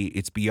ERA.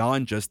 It's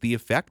beyond just the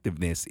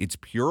effectiveness. It's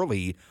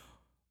purely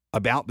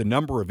about the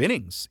number of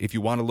innings, if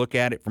you want to look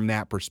at it from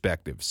that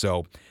perspective.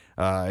 So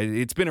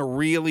it's been a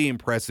really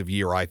impressive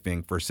year, I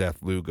think, for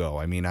Seth Lugo.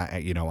 I mean,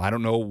 I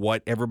don't know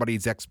what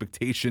everybody's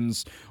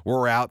expectations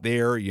were out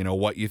there,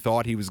 what you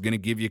thought he was going to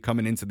give you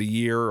coming into the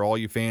year, all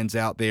you fans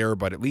out there.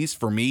 But at least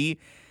for me,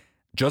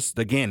 just,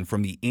 again,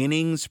 from the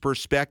innings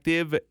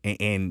perspective,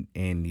 and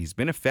he's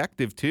been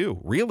effective too,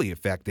 really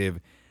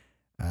effective,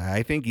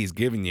 I think he's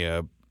given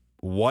you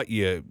what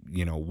you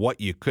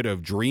could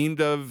have dreamed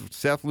of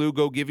Seth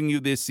Lugo giving you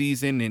this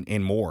season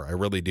and more. I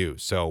really do.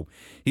 So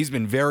he's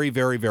been very,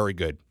 very, very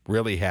good.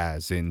 Really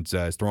has, and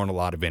has thrown a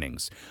lot of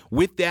innings.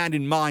 With that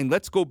in mind,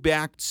 let's go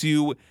back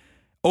to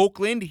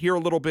Oakland, hear a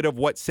little bit of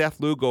what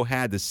Seth Lugo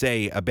had to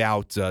say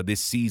about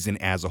this season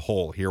as a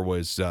whole. Here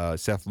was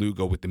Seth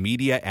Lugo with the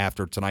media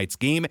after tonight's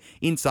game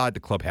inside the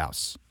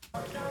clubhouse.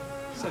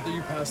 Seth, are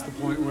you past the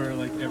point where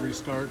every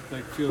start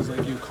feels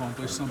like you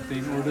accomplished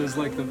something, or does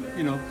the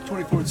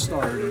 24th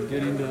start and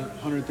getting to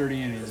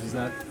 130 innings, is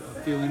that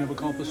a feeling of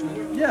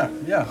accomplishment? Yeah,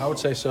 I would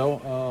say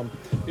so.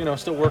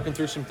 Still working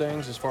through some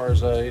things as far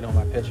as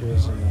my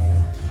pitches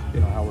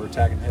and how we're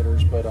attacking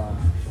hitters, but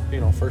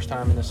first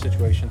time in this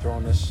situation,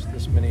 throwing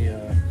this many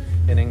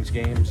innings,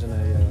 games in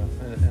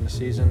a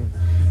season,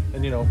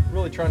 and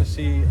really trying to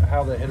see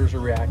how the hitters are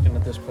reacting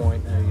at this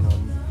point,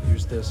 and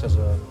use this as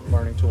a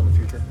learning tool in the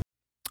future.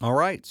 All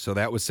right, so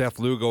that was Seth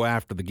Lugo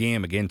after the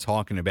game, again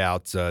talking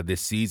about this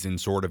season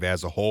sort of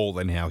as a whole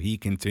and how he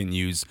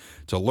continues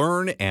to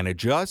learn and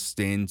adjust.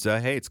 And,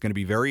 hey, it's going to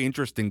be very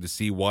interesting to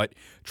see what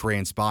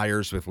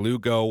transpires with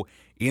Lugo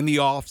in the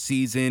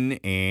offseason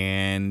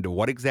and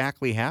what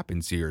exactly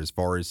happens here as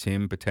far as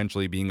him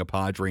potentially being a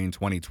Padre in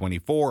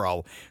 2024.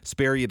 I'll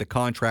spare you the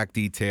contract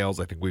details.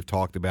 I think we've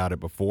talked about it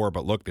before,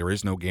 but look, there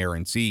is no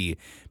guarantee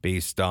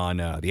based on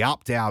the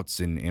opt-outs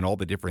and all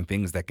the different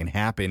things that can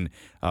happen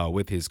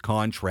with his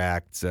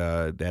contract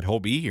that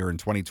he'll be here in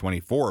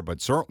 2024, but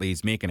certainly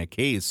he's making a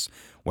case,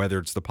 whether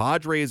it's the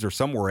Padres or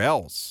somewhere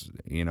else.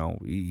 You know,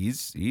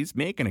 he's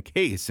making a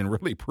case and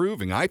really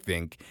proving, I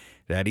think,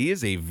 that he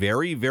is a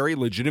very, very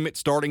legitimate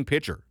starting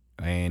pitcher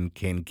and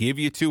can give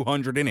you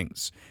 200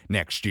 innings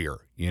next year,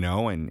 you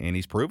know, and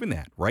he's proven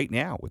that right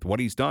now with what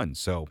he's done.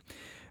 So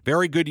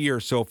very good year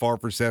so far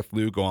for Seth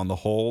Lugo on the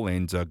whole,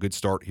 and a good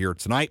start here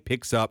tonight.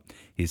 Picks up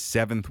his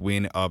 7th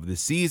win of the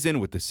season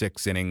with the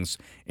 6 innings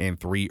and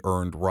 3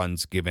 earned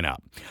runs given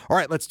up. All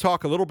right, let's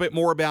talk a little bit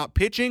more about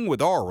pitching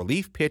with our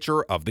relief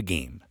pitcher of the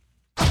game.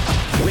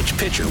 Which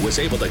pitcher was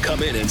able to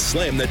come in and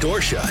slam the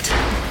door shut?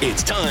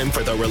 It's time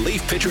for the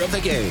relief pitcher of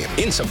the game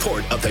in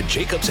support of the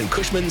Jacobs and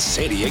Cushman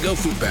San Diego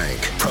Food Bank,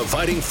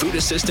 providing food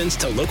assistance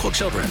to local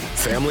children,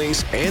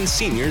 families, and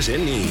seniors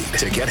in need.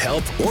 To get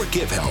help or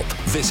give help,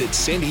 visit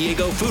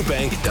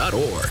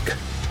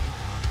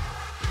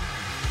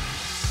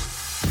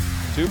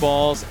SanDiegoFoodBank.org. 2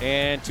 balls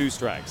and 2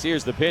 strikes.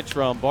 Here's the pitch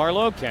from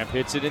Barlow. Kemp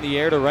hits it in the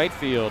air to right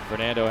field.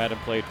 Fernando had him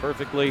played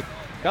perfectly.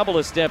 Couple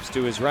of steps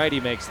to his right, he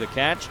makes the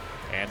catch.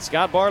 And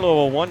Scott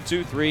Barlow, a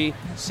 1-2-3,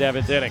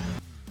 7th inning.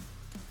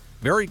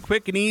 Very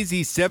quick and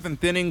easy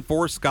 7th inning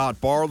for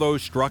Scott Barlow.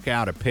 Struck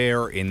out a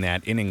pair in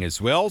that inning as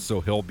well,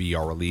 so he'll be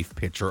our relief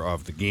pitcher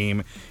of the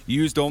game.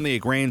 Used only a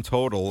grand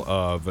total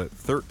of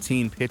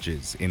 13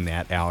 pitches in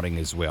that outing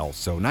as well.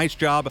 So nice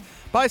job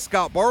by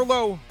Scott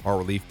Barlow, our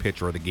relief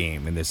pitcher of the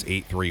game in this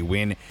 8-3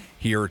 win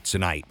here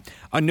tonight.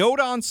 A note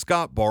on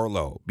Scott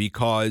Barlow,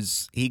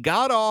 because he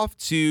got off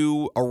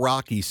to a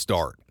rocky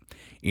start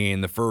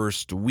in the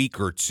first week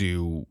or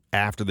two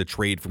after the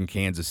trade from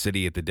Kansas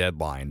City at the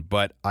deadline.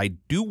 But I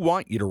do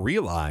want you to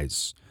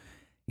realize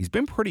he's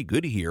been pretty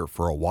good here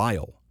for a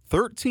while.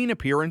 13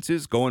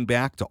 appearances going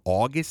back to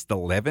August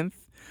 11th,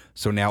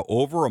 so now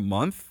over a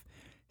month.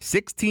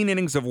 16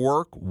 innings of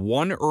work,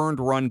 1 earned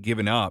run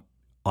given up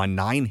on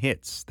 9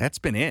 hits. That's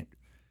been it.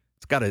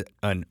 It's got an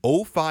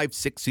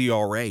 0.56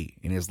 ERA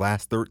in his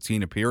last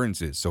 13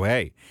 appearances. So,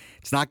 hey,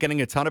 it's not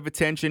getting a ton of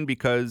attention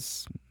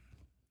because,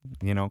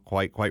 you know,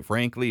 quite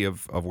frankly,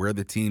 of where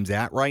the team's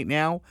at right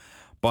now.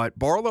 But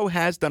Barlow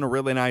has done a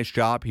really nice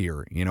job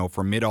here, you know,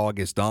 from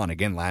mid-August on.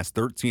 Again, last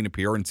 13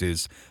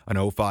 appearances, an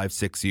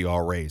 0.56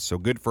 ERA. So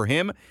good for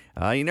him.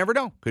 You never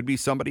know. Could be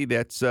somebody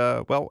that's,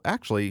 well,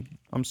 actually,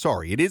 I'm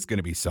sorry. It is going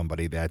to be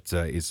somebody that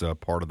is a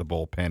part of the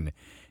bullpen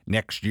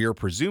next year,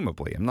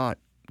 presumably. I'm not,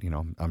 you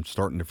know, I'm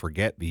starting to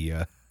forget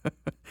the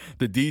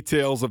the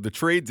details of the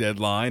trade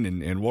deadline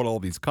and what all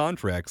these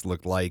contracts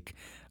look like.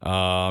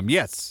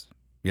 Yes,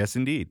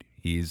 indeed.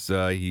 He's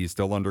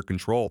still under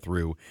control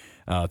through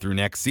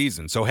next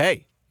season. So,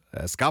 hey,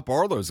 Scott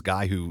Barlow's a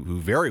guy who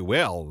very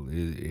well,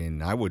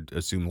 and I would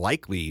assume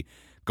likely,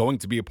 going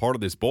to be a part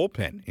of this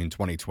bullpen in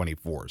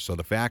 2024. So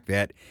the fact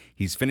that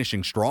he's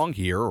finishing strong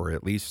here, or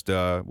at least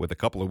with a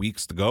couple of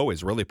weeks to go,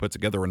 has really put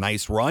together a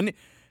nice run.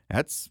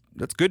 That's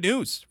good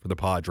news for the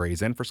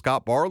Padres and for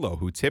Scott Barlow,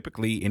 who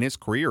typically in his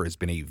career has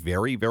been a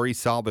very, very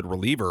solid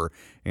reliever,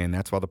 and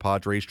that's why the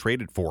Padres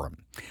traded for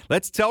him.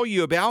 Let's tell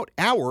you about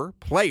our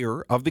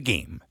player of the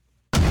game.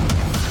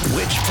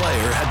 Which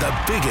player had the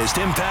biggest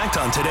impact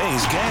on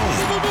today's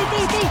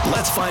game?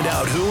 Let's find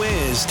out who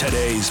is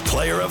today's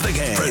player of the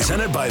game.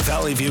 Presented by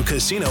Valley View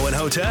Casino and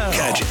Hotel.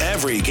 Catch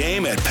every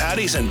game at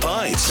Patties and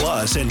Pints.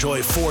 Plus, enjoy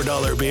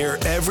 $4 beer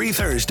every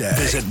Thursday.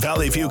 Visit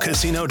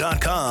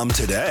valleyviewcasino.com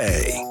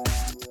today.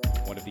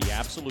 One of the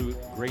absolute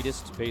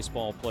greatest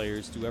baseball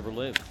players to ever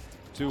live.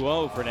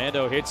 2-0.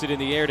 Fernando hits it in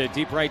the air to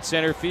deep right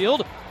center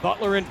field.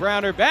 Butler and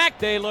Brown are back.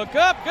 They look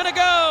up. Gonna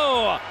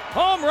go!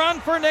 Home run,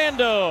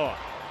 Fernando!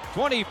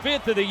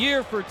 25th of the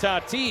year for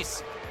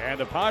Tatis. And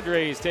the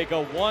Padres take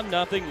a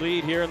 1-0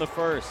 lead here in the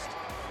first.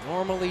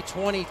 Normally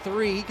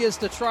 23. He gets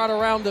to trot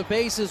around the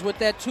bases with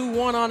that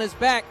 2-1 on his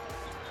back.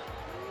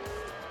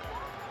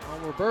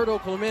 On Roberto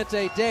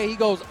Clemente Day, he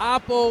goes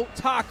Oppo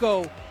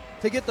Taco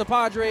to get the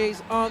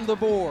Padres on the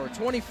board.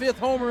 25th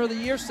homer of the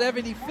year,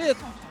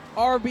 75th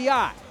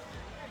RBI.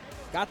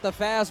 Got the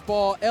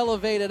fastball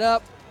elevated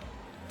up.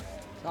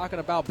 Talking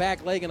about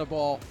back-legging the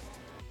ball.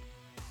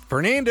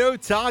 Fernando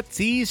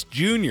Tatis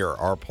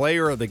Jr., our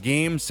player of the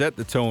game, set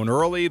the tone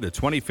early. The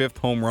 25th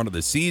home run of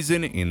the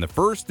season in the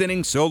first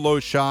inning, solo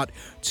shot,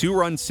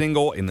 2-run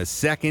single in the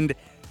second.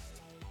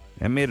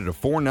 That made it a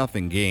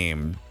 4-0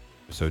 game.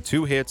 So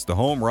 2 hits, the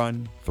home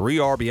run, 3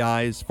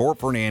 RBIs for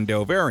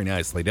Fernando. Very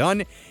nicely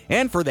done.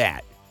 And for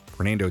that,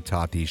 Fernando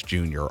Tatis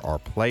Jr., our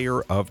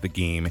player of the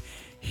game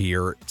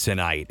here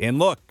tonight. And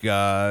look,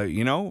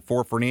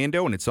 for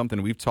Fernando, and it's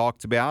something we've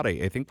talked about,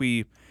 I think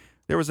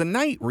there was a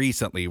night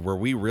recently where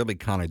we really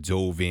kind of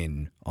dove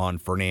in on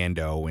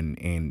Fernando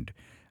and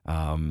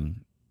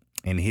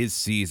his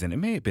season. It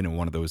may have been in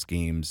one of those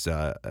games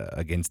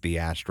against the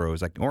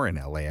Astros, or in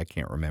LA. I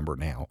can't remember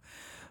now.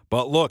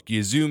 But look,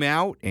 you zoom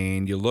out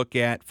and you look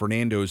at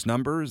Fernando's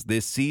numbers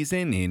this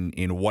season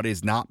in what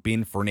has not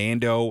been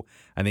Fernando.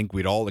 I think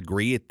we'd all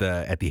agree at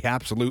the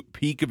absolute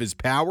peak of his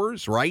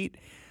powers, right?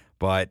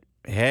 But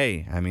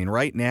hey, I mean,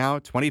 right now,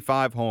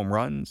 25 home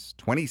runs,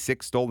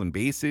 26 stolen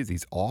bases.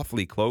 He's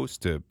awfully close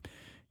to,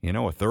 a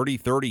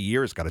 30-30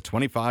 year. He's got a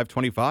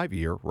 25-25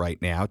 year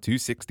right now,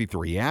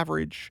 263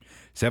 average,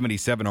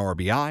 77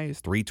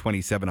 RBIs,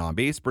 327 on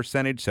base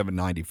percentage,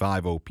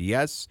 795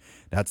 OPS.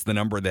 That's the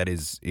number that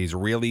is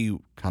really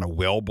kind of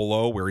well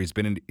below where he's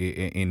been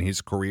in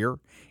his career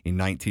in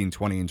 19,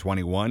 20, and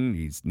 21.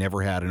 He's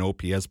never had an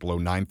OPS below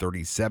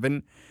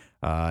 937.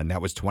 And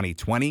that was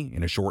 2020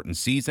 in a shortened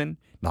season,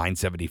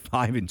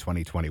 975 in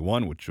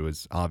 2021, which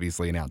was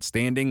obviously an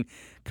outstanding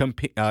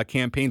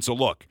campaign. So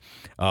look,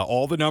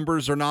 all the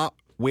numbers are not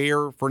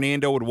where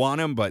Fernando would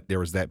want him, but there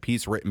was that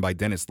piece written by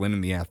Dennis Lin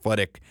in The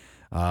Athletic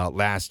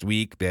last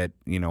week that,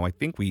 I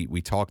think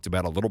we talked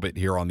about a little bit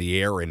here on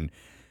the air and,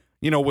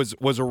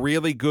 was a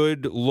really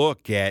good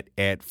look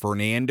at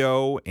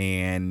Fernando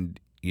and,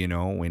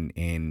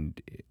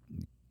 and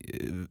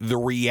the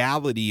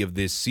reality of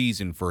this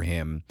season for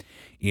him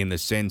in the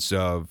sense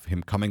of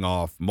him coming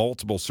off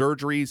multiple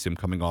surgeries, him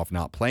coming off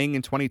not playing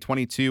in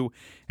 2022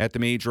 at the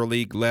major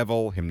league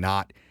level, him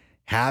not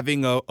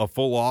having a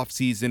full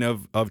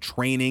offseason of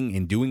training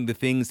and doing the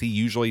things he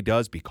usually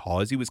does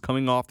because he was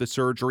coming off the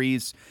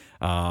surgeries.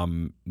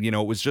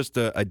 It was just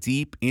a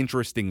deep,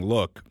 interesting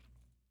look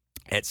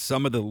at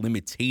some of the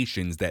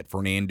limitations that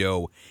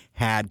Fernando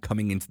had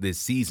coming into this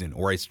season,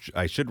 or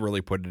I should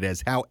really put it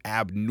as how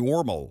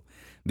abnormal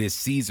this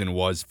season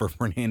was for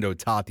Fernando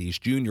Tatis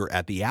Jr.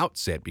 at the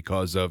outset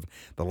because of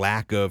the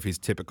lack of his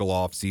typical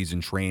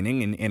offseason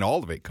training and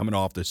all of it coming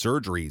off the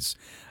surgeries.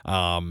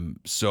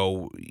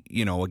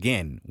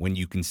 Again, when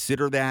you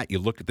consider that, you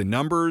look at the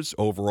numbers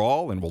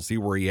overall, and we'll see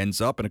where he ends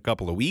up in a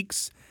couple of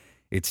weeks,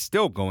 it's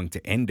still going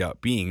to end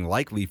up being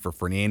likely for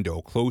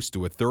Fernando close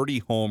to a 30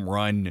 home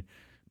run,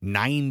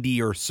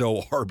 90 or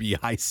so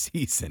RBI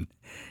season.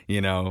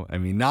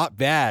 Not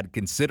bad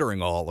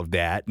considering all of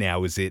that.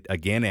 Now, is it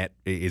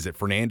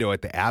Fernando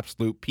at the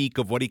absolute peak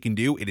of what he can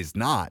do? It is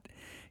not,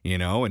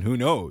 and who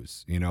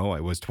knows? It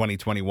was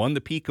 2021 the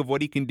peak of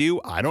what he can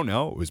do? I don't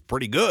know. It was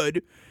pretty good.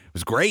 It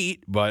was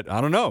great, but I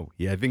don't know.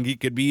 Yeah, I think he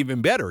could be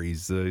even better.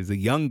 He's a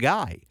young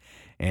guy.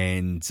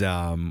 And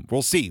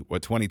we'll see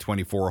what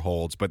 2024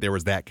 holds. But there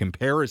was that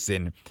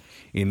comparison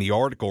in the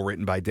article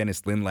written by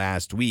Dennis Lin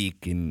last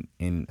week. And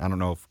I don't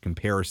know if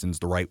comparison's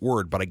the right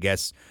word, but I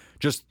guess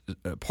just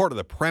part of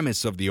the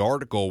premise of the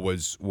article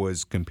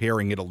was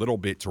comparing it a little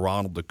bit to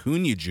Ronald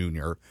Acuna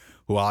Jr.,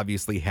 who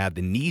obviously had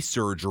the knee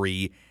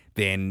surgery,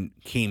 then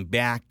came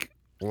back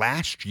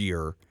last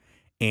year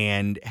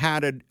and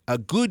had a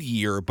good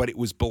year, but it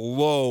was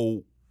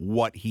below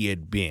what he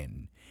had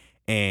been.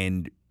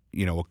 And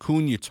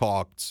Acuna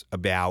talked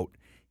about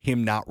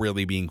him not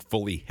really being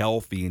fully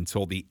healthy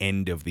until the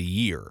end of the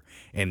year.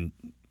 And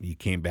he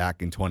came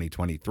back in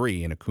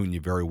 2023, and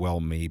Acuna very well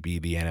may be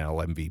the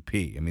NL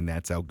MVP. I mean,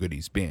 that's how good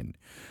he's been.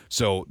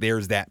 So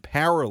there's that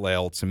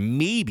parallel to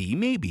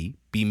maybe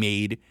be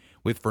made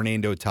with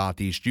Fernando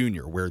Tatis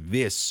Jr., where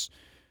this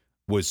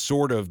was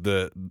sort of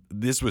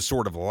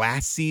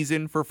last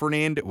season for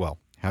Fernando. Well,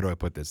 how do I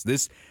put this?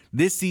 This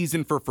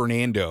season for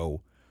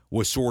Fernando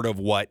was sort of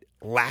what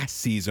last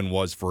season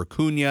was for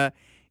Acuna,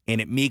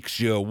 and it makes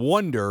you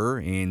wonder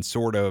and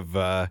sort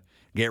of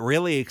get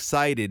really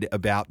excited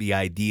about the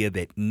idea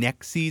that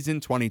next season,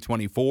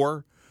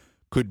 2024,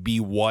 could be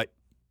what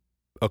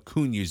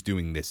Acuna is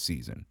doing this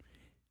season.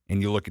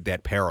 And you look at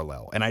that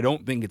parallel, and I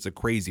don't think it's a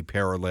crazy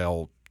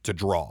parallel to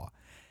draw.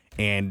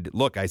 And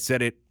look, I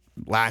said it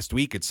last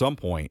week at some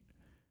point.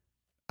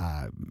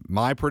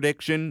 My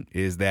prediction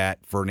is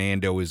that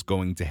Fernando is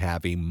going to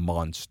have a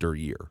monster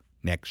year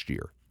next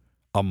year.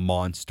 A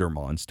monster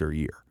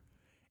year.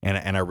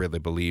 And I really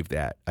believe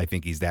that. I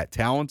think he's that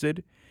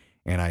talented.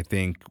 And I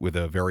think with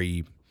a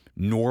very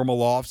normal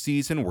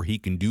offseason where he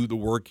can do the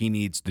work he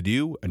needs to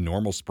do, a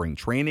normal spring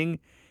training,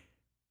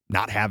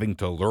 not having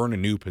to learn a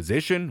new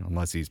position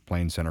unless he's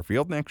playing center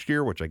field next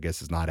year, which I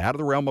guess is not out of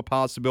the realm of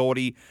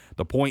possibility.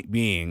 The point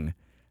being,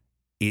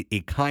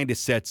 it kind of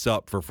sets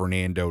up for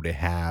Fernando to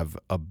have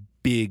a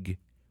big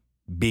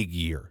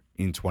year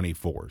in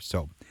 24.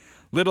 So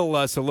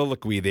little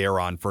soliloquy there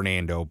on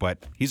Fernando,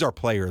 but he's our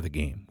player of the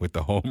game with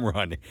the home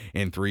run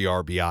and 3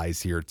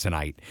 RBIs here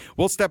tonight.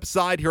 We'll step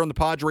aside here on the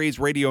Padres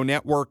Radio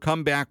Network.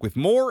 Come back with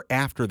more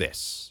after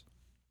this.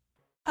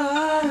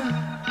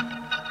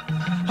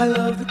 I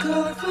love the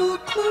colorful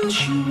clothes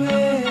she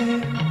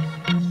wears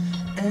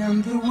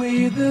and the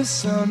way the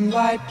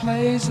sunlight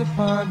plays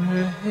upon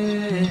her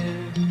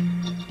head.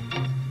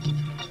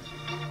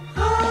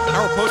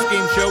 Our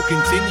postgame show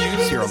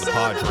continues here on the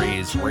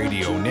Padres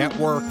Radio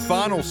Network.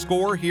 Final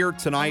score here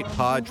tonight,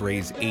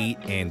 Padres 8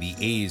 and the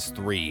A's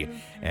 3.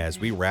 As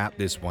we wrap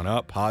this one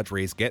up,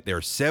 Padres get their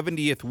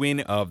 70th win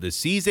of the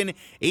season.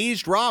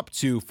 A's drop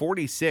to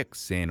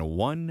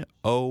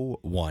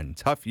 46-101.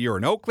 Tough year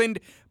in Oakland,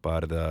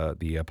 But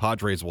the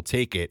Padres will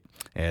take it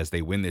as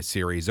they win this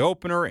series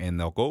opener, and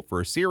they'll go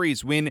for a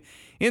series win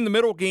in the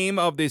middle game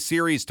of this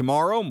series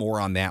tomorrow. More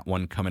on that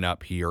one coming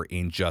up here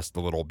in just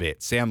a little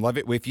bit. Sam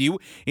Levitt with you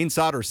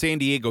inside our San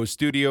Diego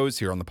studios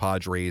here on the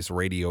Padres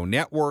Radio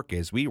Network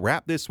as we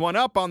wrap this one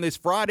up on this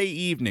Friday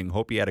evening.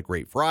 Hope you had a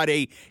great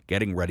Friday,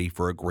 getting ready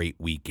for a great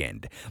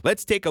weekend.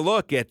 Let's take a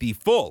look at the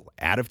full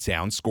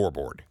out-of-town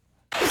scoreboard.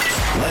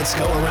 Let's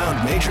go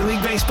around Major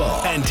League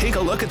Baseball and take a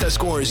look at the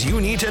scores you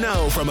need to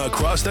know from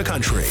across the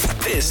country.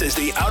 This is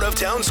the Out of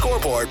Town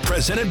Scoreboard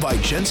presented by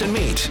Jensen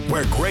Meat,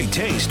 where great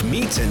taste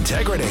meets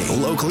integrity.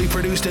 Locally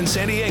produced in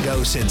San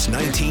Diego since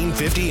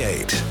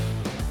 1958.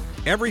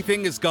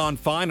 Everything has gone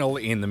final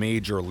in the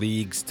major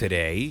leagues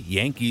today.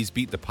 Yankees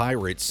beat the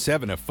Pirates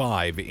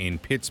 7-5 in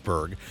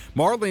Pittsburgh.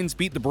 Marlins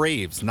beat the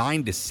Braves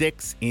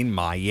 9-6 in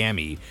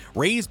Miami.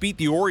 Rays beat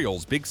the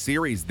Orioles, big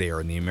series there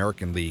in the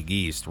American League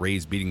East.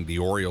 Rays beating the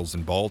Orioles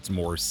in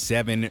Baltimore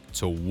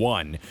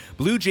 7-1.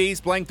 Blue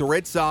Jays blanked the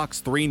Red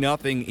Sox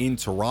 3-0 in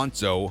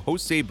Toronto.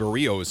 Jose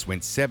Barrios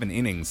went 7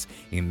 innings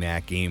in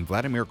that game.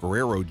 Vladimir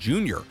Guerrero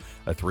Jr.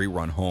 a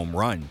 3-run home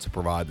run to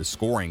provide the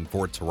scoring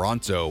for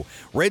Toronto.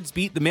 Reds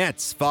beat the Mets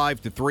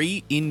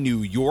 5-3 in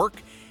New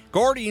York.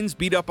 Guardians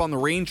beat up on the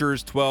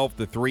Rangers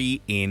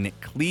 12-3 in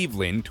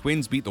Cleveland.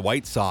 Twins beat the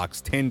White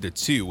Sox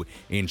 10-2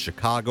 in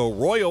Chicago.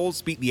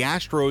 Royals beat the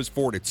Astros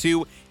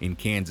 4-2 in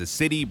Kansas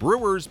City.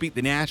 Brewers beat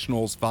the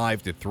Nationals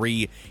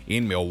 5-3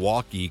 in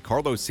Milwaukee.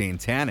 Carlos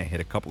Santana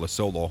hit a couple of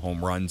solo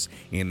home runs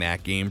in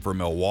that game for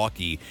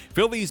Milwaukee.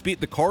 Phillies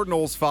beat the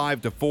Cardinals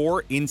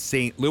 5-4 in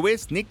St.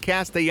 Louis. Nick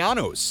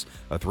Castellanos,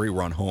 a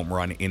 3-run home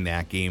run in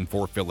that game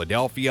for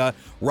Philadelphia.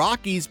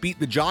 Rockies beat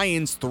the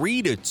Giants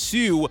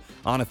 3-2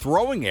 on a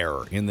throwing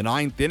error in the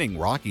 9th inning.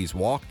 Rockies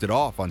walked it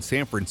off on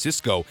San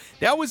Francisco.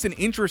 That was an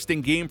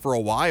interesting game for a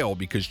while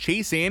because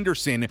Chase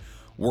Anderson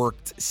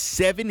worked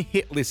 7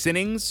 hitless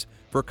innings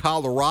for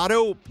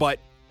Colorado, but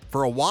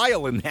for a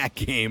while in that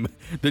game,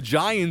 the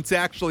Giants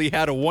actually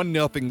had a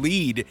 1-0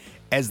 lead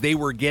as they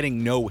were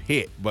getting no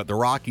hit, but the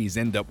Rockies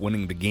end up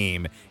winning the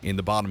game in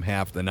the bottom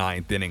half of the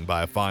 9th inning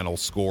by a final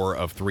score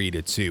of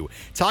 3-2.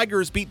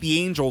 Tigers beat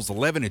the Angels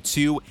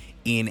 11-2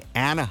 in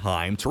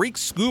Anaheim. Tariq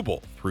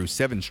Skubal threw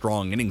 7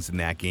 strong innings in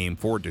that game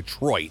for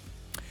Detroit.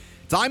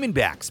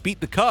 Diamondbacks beat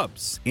the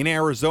Cubs in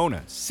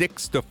Arizona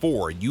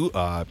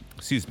 6-4.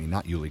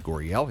 Not Yuli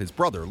Gurriel. His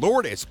brother,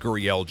 Lourdes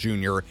Gurriel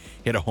Jr.,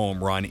 hit a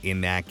home run in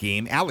that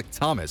game. Alek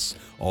Thomas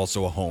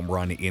also a home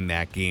run in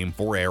that game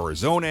for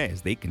Arizona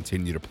as they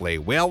continue to play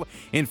well.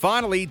 And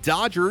finally,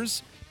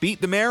 Dodgers beat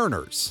the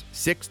Mariners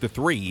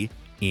 6-3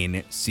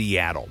 in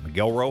Seattle.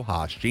 Miguel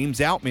Rojas, James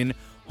Outman,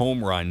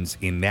 home runs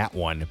in that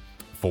one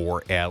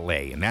for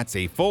LA. And that's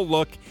a full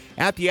look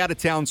at the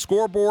out-of-town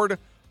scoreboard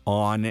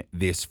on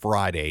this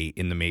Friday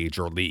in the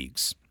major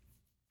leagues.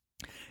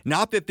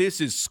 Not that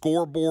this is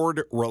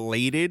scoreboard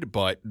related,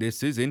 but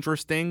this is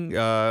interesting.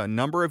 A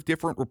number of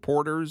different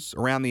reporters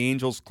around the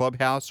Angels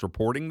clubhouse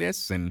reporting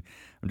this, and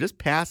I'm just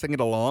passing it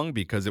along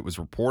because it was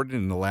reported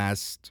in the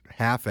last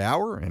half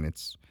hour, and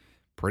it's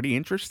pretty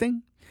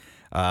interesting.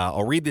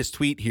 I'll read this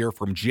tweet here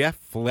from Jeff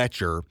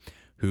Fletcher,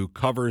 who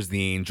covers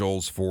the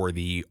Angels for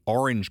the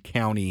Orange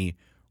County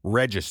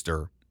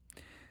Register.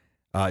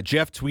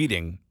 Jeff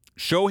tweeting,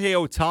 Shohei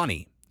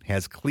Ohtani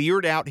has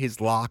cleared out his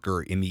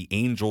locker in the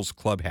Angels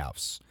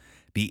clubhouse.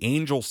 The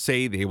Angels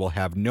say they will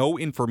have no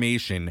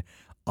information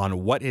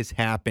on what has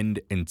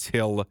happened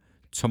until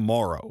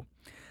tomorrow.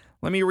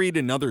 Let me read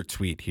another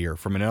tweet here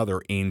from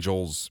another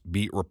Angels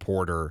beat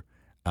reporter,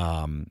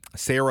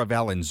 Sarah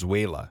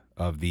Valenzuela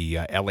of the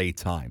LA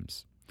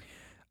Times.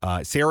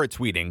 Sarah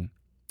tweeting,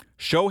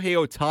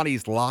 Shohei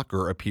Ohtani's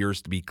locker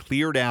appears to be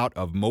cleared out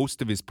of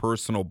most of his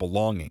personal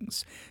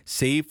belongings,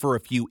 save for a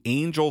few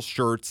Angel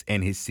shirts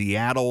and his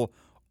Seattle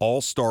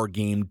All-Star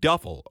Game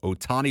duffel.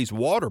 Ohtani's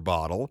water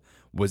bottle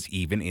was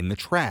even in the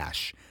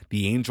trash.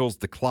 The Angels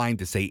declined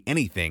to say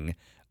anything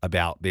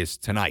about this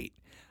tonight.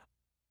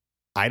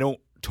 I don't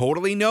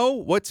totally know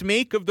what to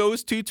make of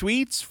those two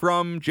tweets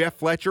from Jeff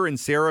Fletcher and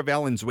Sarah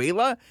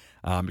Valenzuela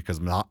because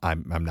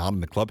I'm not in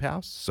the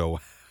clubhouse, so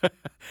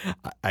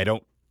I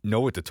don't know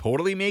what to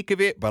totally make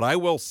of it, but I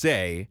will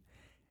say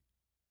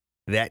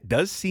that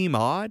does seem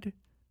odd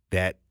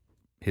that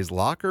his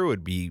locker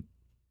would be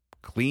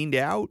cleaned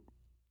out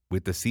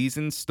with the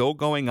season still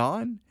going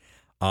on.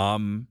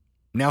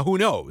 Now, who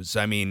knows?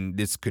 I mean,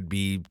 this could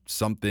be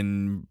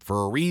something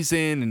for a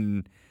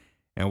reason,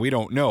 and we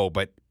don't know,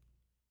 but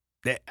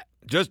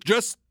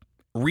just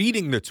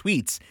reading the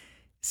tweets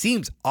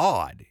seems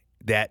odd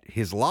that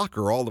his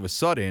locker all of a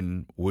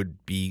sudden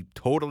would be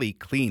totally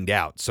cleaned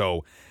out.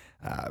 So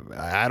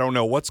I don't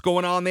know what's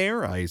going on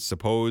there. I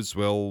suppose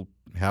we'll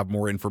have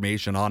more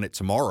information on it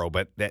tomorrow,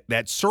 but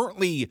that's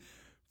certainly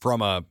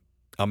from a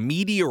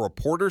media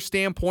reporter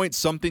standpoint,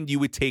 something you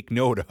would take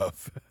note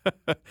of.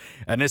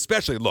 And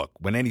especially, look,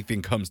 when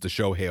anything comes to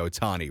Shohei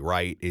Ohtani,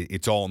 right,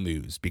 it's all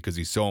news because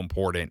he's so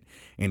important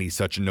and he's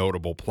such a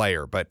notable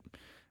player. But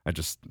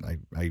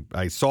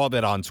I saw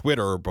that on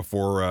Twitter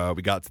before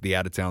we got to the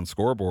out-of-town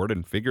scoreboard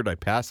and figured I'd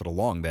pass it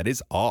along. That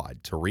is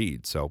odd to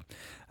read. So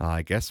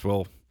I guess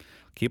we'll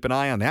keep an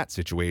eye on that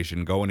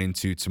situation going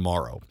into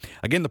tomorrow.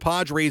 Again, the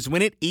Padres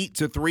win it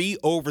 8-3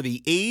 over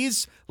the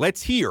A's.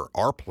 Let's hear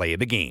our play of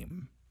the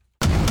game.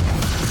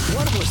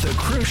 What was the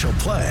crucial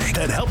play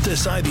that helped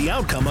decide the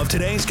outcome of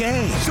today's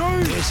game?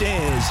 This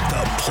is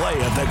the play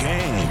of the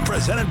game.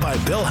 Presented by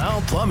Bill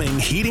Howe Plumbing,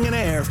 Heating and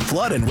Air,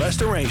 Flood and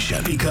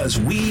Restoration. Because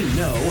we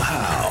know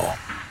how.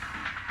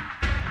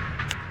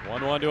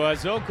 1-1 to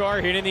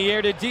Azokar, hit in the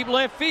air to deep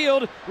left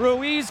field.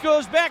 Ruiz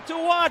goes back to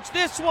watch.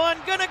 This one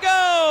gonna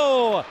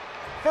go!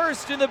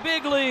 First in the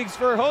big leagues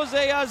for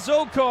Jose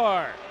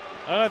Azokar.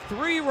 A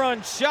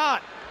 3-run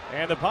shot.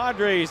 And the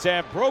Padres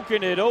have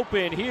broken it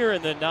open here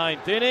in the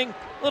 9th inning.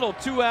 Little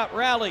 2-out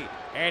rally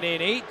and an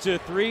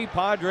 8-3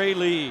 Padre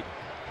lead.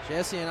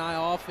 Jesse and I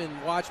often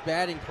watch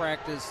batting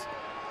practice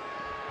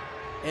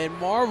and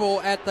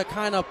marvel at the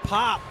kind of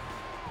pop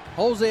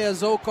Jose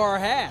Azokar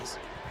has.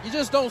 You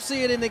just don't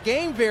see it in the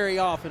game very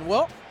often.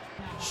 Well,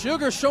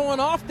 Sugar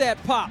showing off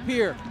that pop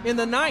here in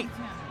the 9th.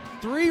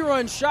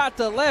 3-run shot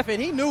to left,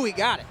 and he knew he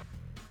got it.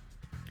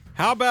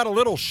 How about a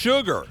little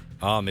Sugar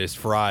on this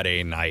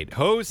Friday night?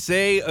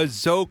 Jose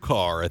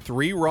Azokar, a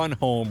 3-run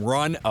home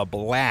run, a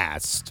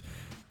blast.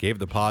 Gave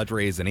the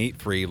Padres an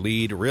 8-3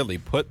 lead, really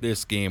put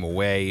this game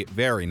away.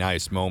 Very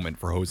nice moment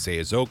for Jose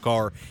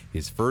Azokar,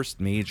 his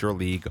first major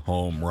league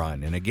home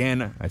run. And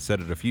again, I said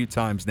it a few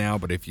times now,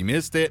 but if you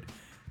missed it,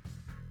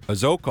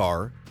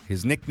 Azokar,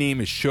 his nickname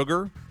is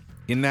Sugar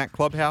in that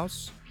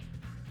clubhouse,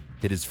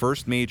 hit his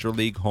first major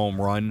league home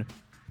run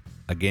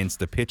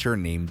against a pitcher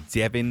named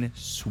Devin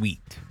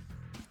Sweet.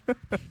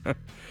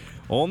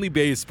 Only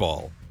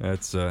baseball.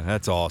 That's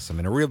awesome,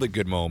 and a really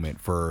good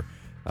moment for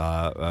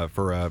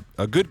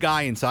a good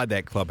guy inside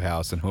that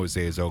clubhouse, and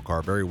Jose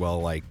Azokar, very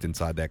well liked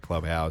inside that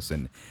clubhouse,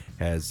 and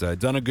has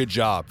done a good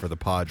job for the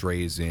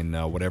Padres in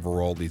whatever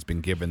role he's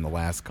been given the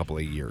last couple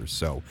of years.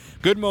 So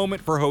good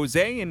moment for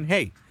Jose, and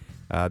hey,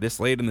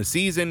 this late in the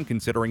season,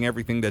 considering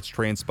everything that's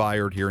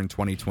transpired here in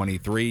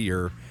 2023,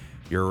 you're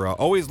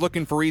always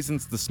looking for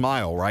reasons to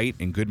smile, right?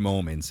 And good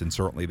moments, and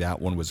certainly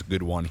that one was a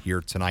good one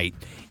here tonight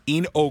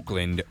in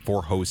Oakland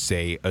for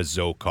Jose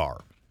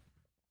Azokar.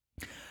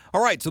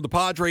 All right, so the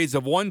Padres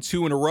have won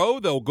 2 in a row.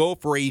 They'll go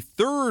for a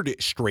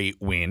 3rd straight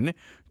win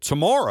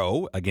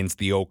tomorrow against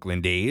the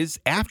Oakland A's.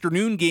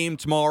 Afternoon game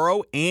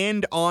tomorrow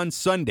and on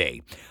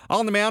Sunday.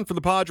 On the mound for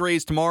the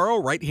Padres tomorrow,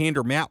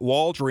 right-hander Matt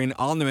Waldron.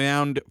 On the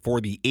mound for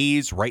the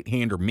A's,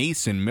 right-hander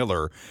Mason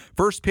Miller.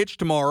 First pitch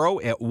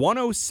tomorrow at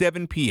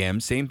 1:07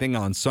 p.m. Same thing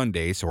on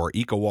Sunday, so our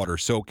EcoWater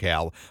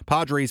SoCal.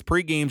 Padres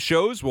pregame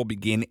shows will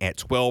begin at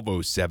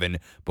 12:07,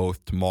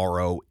 both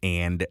tomorrow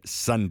and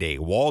Sunday.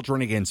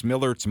 Waldron against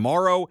Miller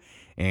tomorrow,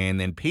 and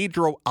then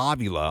Pedro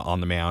Avila on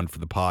the mound for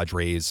the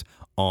Padres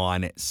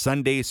on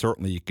Sunday.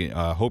 Certainly, you can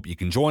hope you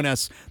can join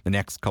us the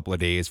next couple of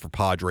days for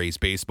Padres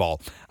baseball.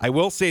 I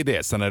will say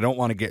this, and I don't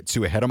want to get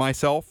too ahead of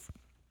myself,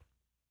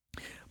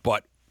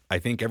 but I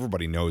think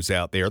everybody knows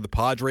out there the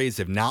Padres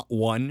have not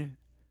won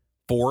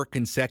 4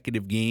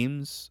 consecutive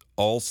games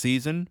all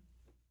season.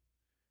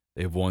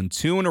 They've won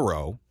 2 in a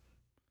row.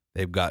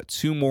 They've got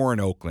 2 more in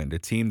Oakland, a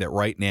team that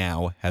right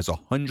now has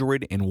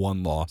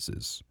 101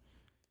 losses.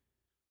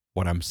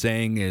 What I'm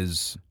saying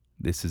is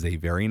this is a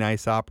very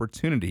nice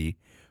opportunity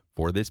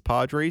for this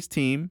Padres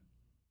team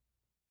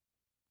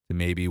to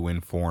maybe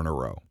win 4 in a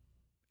row.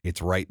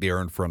 It's right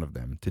there in front of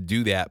them to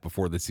do that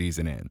before the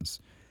season ends.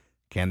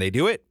 Can they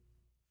do it?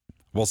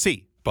 We'll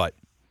see. But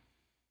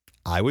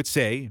I would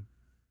say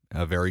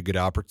a very good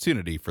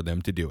opportunity for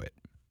them to do it.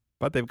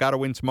 But they've got to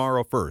win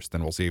tomorrow first,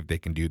 and we'll see if they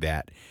can do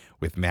that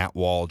with Matt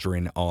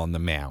Waldron on the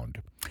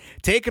mound.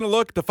 Taking a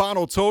look at the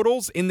final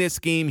totals in this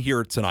game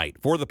here tonight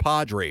for the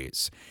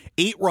Padres.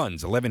 8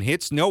 runs, 11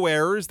 hits, no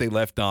errors. They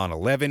left on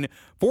 11.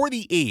 For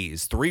the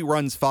A's, 3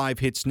 runs, 5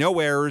 hits, no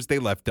errors. They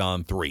left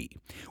on 3.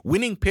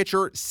 Winning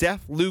pitcher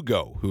Seth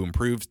Lugo, who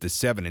improves to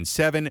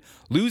 7-7.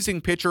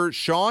 Losing pitcher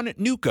Sean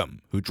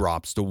Newcomb, who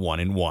drops to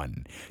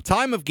 1-1.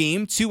 Time of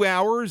game, 2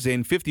 hours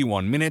and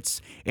 51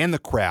 minutes. And the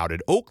crowd at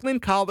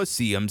Oakland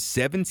Coliseum,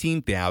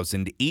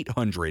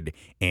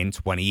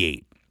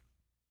 17,828.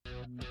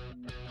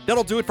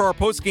 That'll do it for our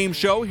post-game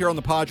show here on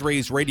the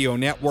Padres Radio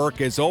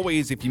Network. As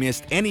always, if you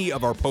missed any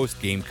of our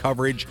post-game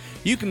coverage,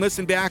 you can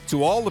listen back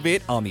to all of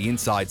it on the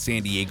Inside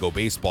San Diego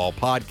Baseball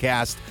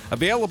podcast,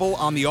 available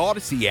on the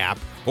Odyssey app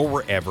or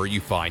wherever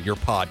you find your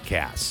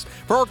podcasts.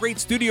 For our great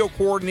studio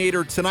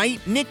coordinator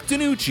tonight, Nick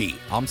Danucci,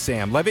 I'm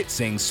Sam Levitt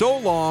saying so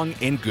long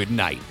and good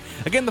night.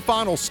 Again, the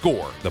final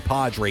score, the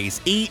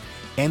Padres 8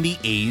 and the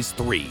A's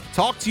 3.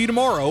 Talk to you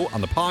tomorrow on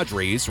the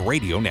Padres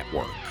Radio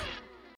Network.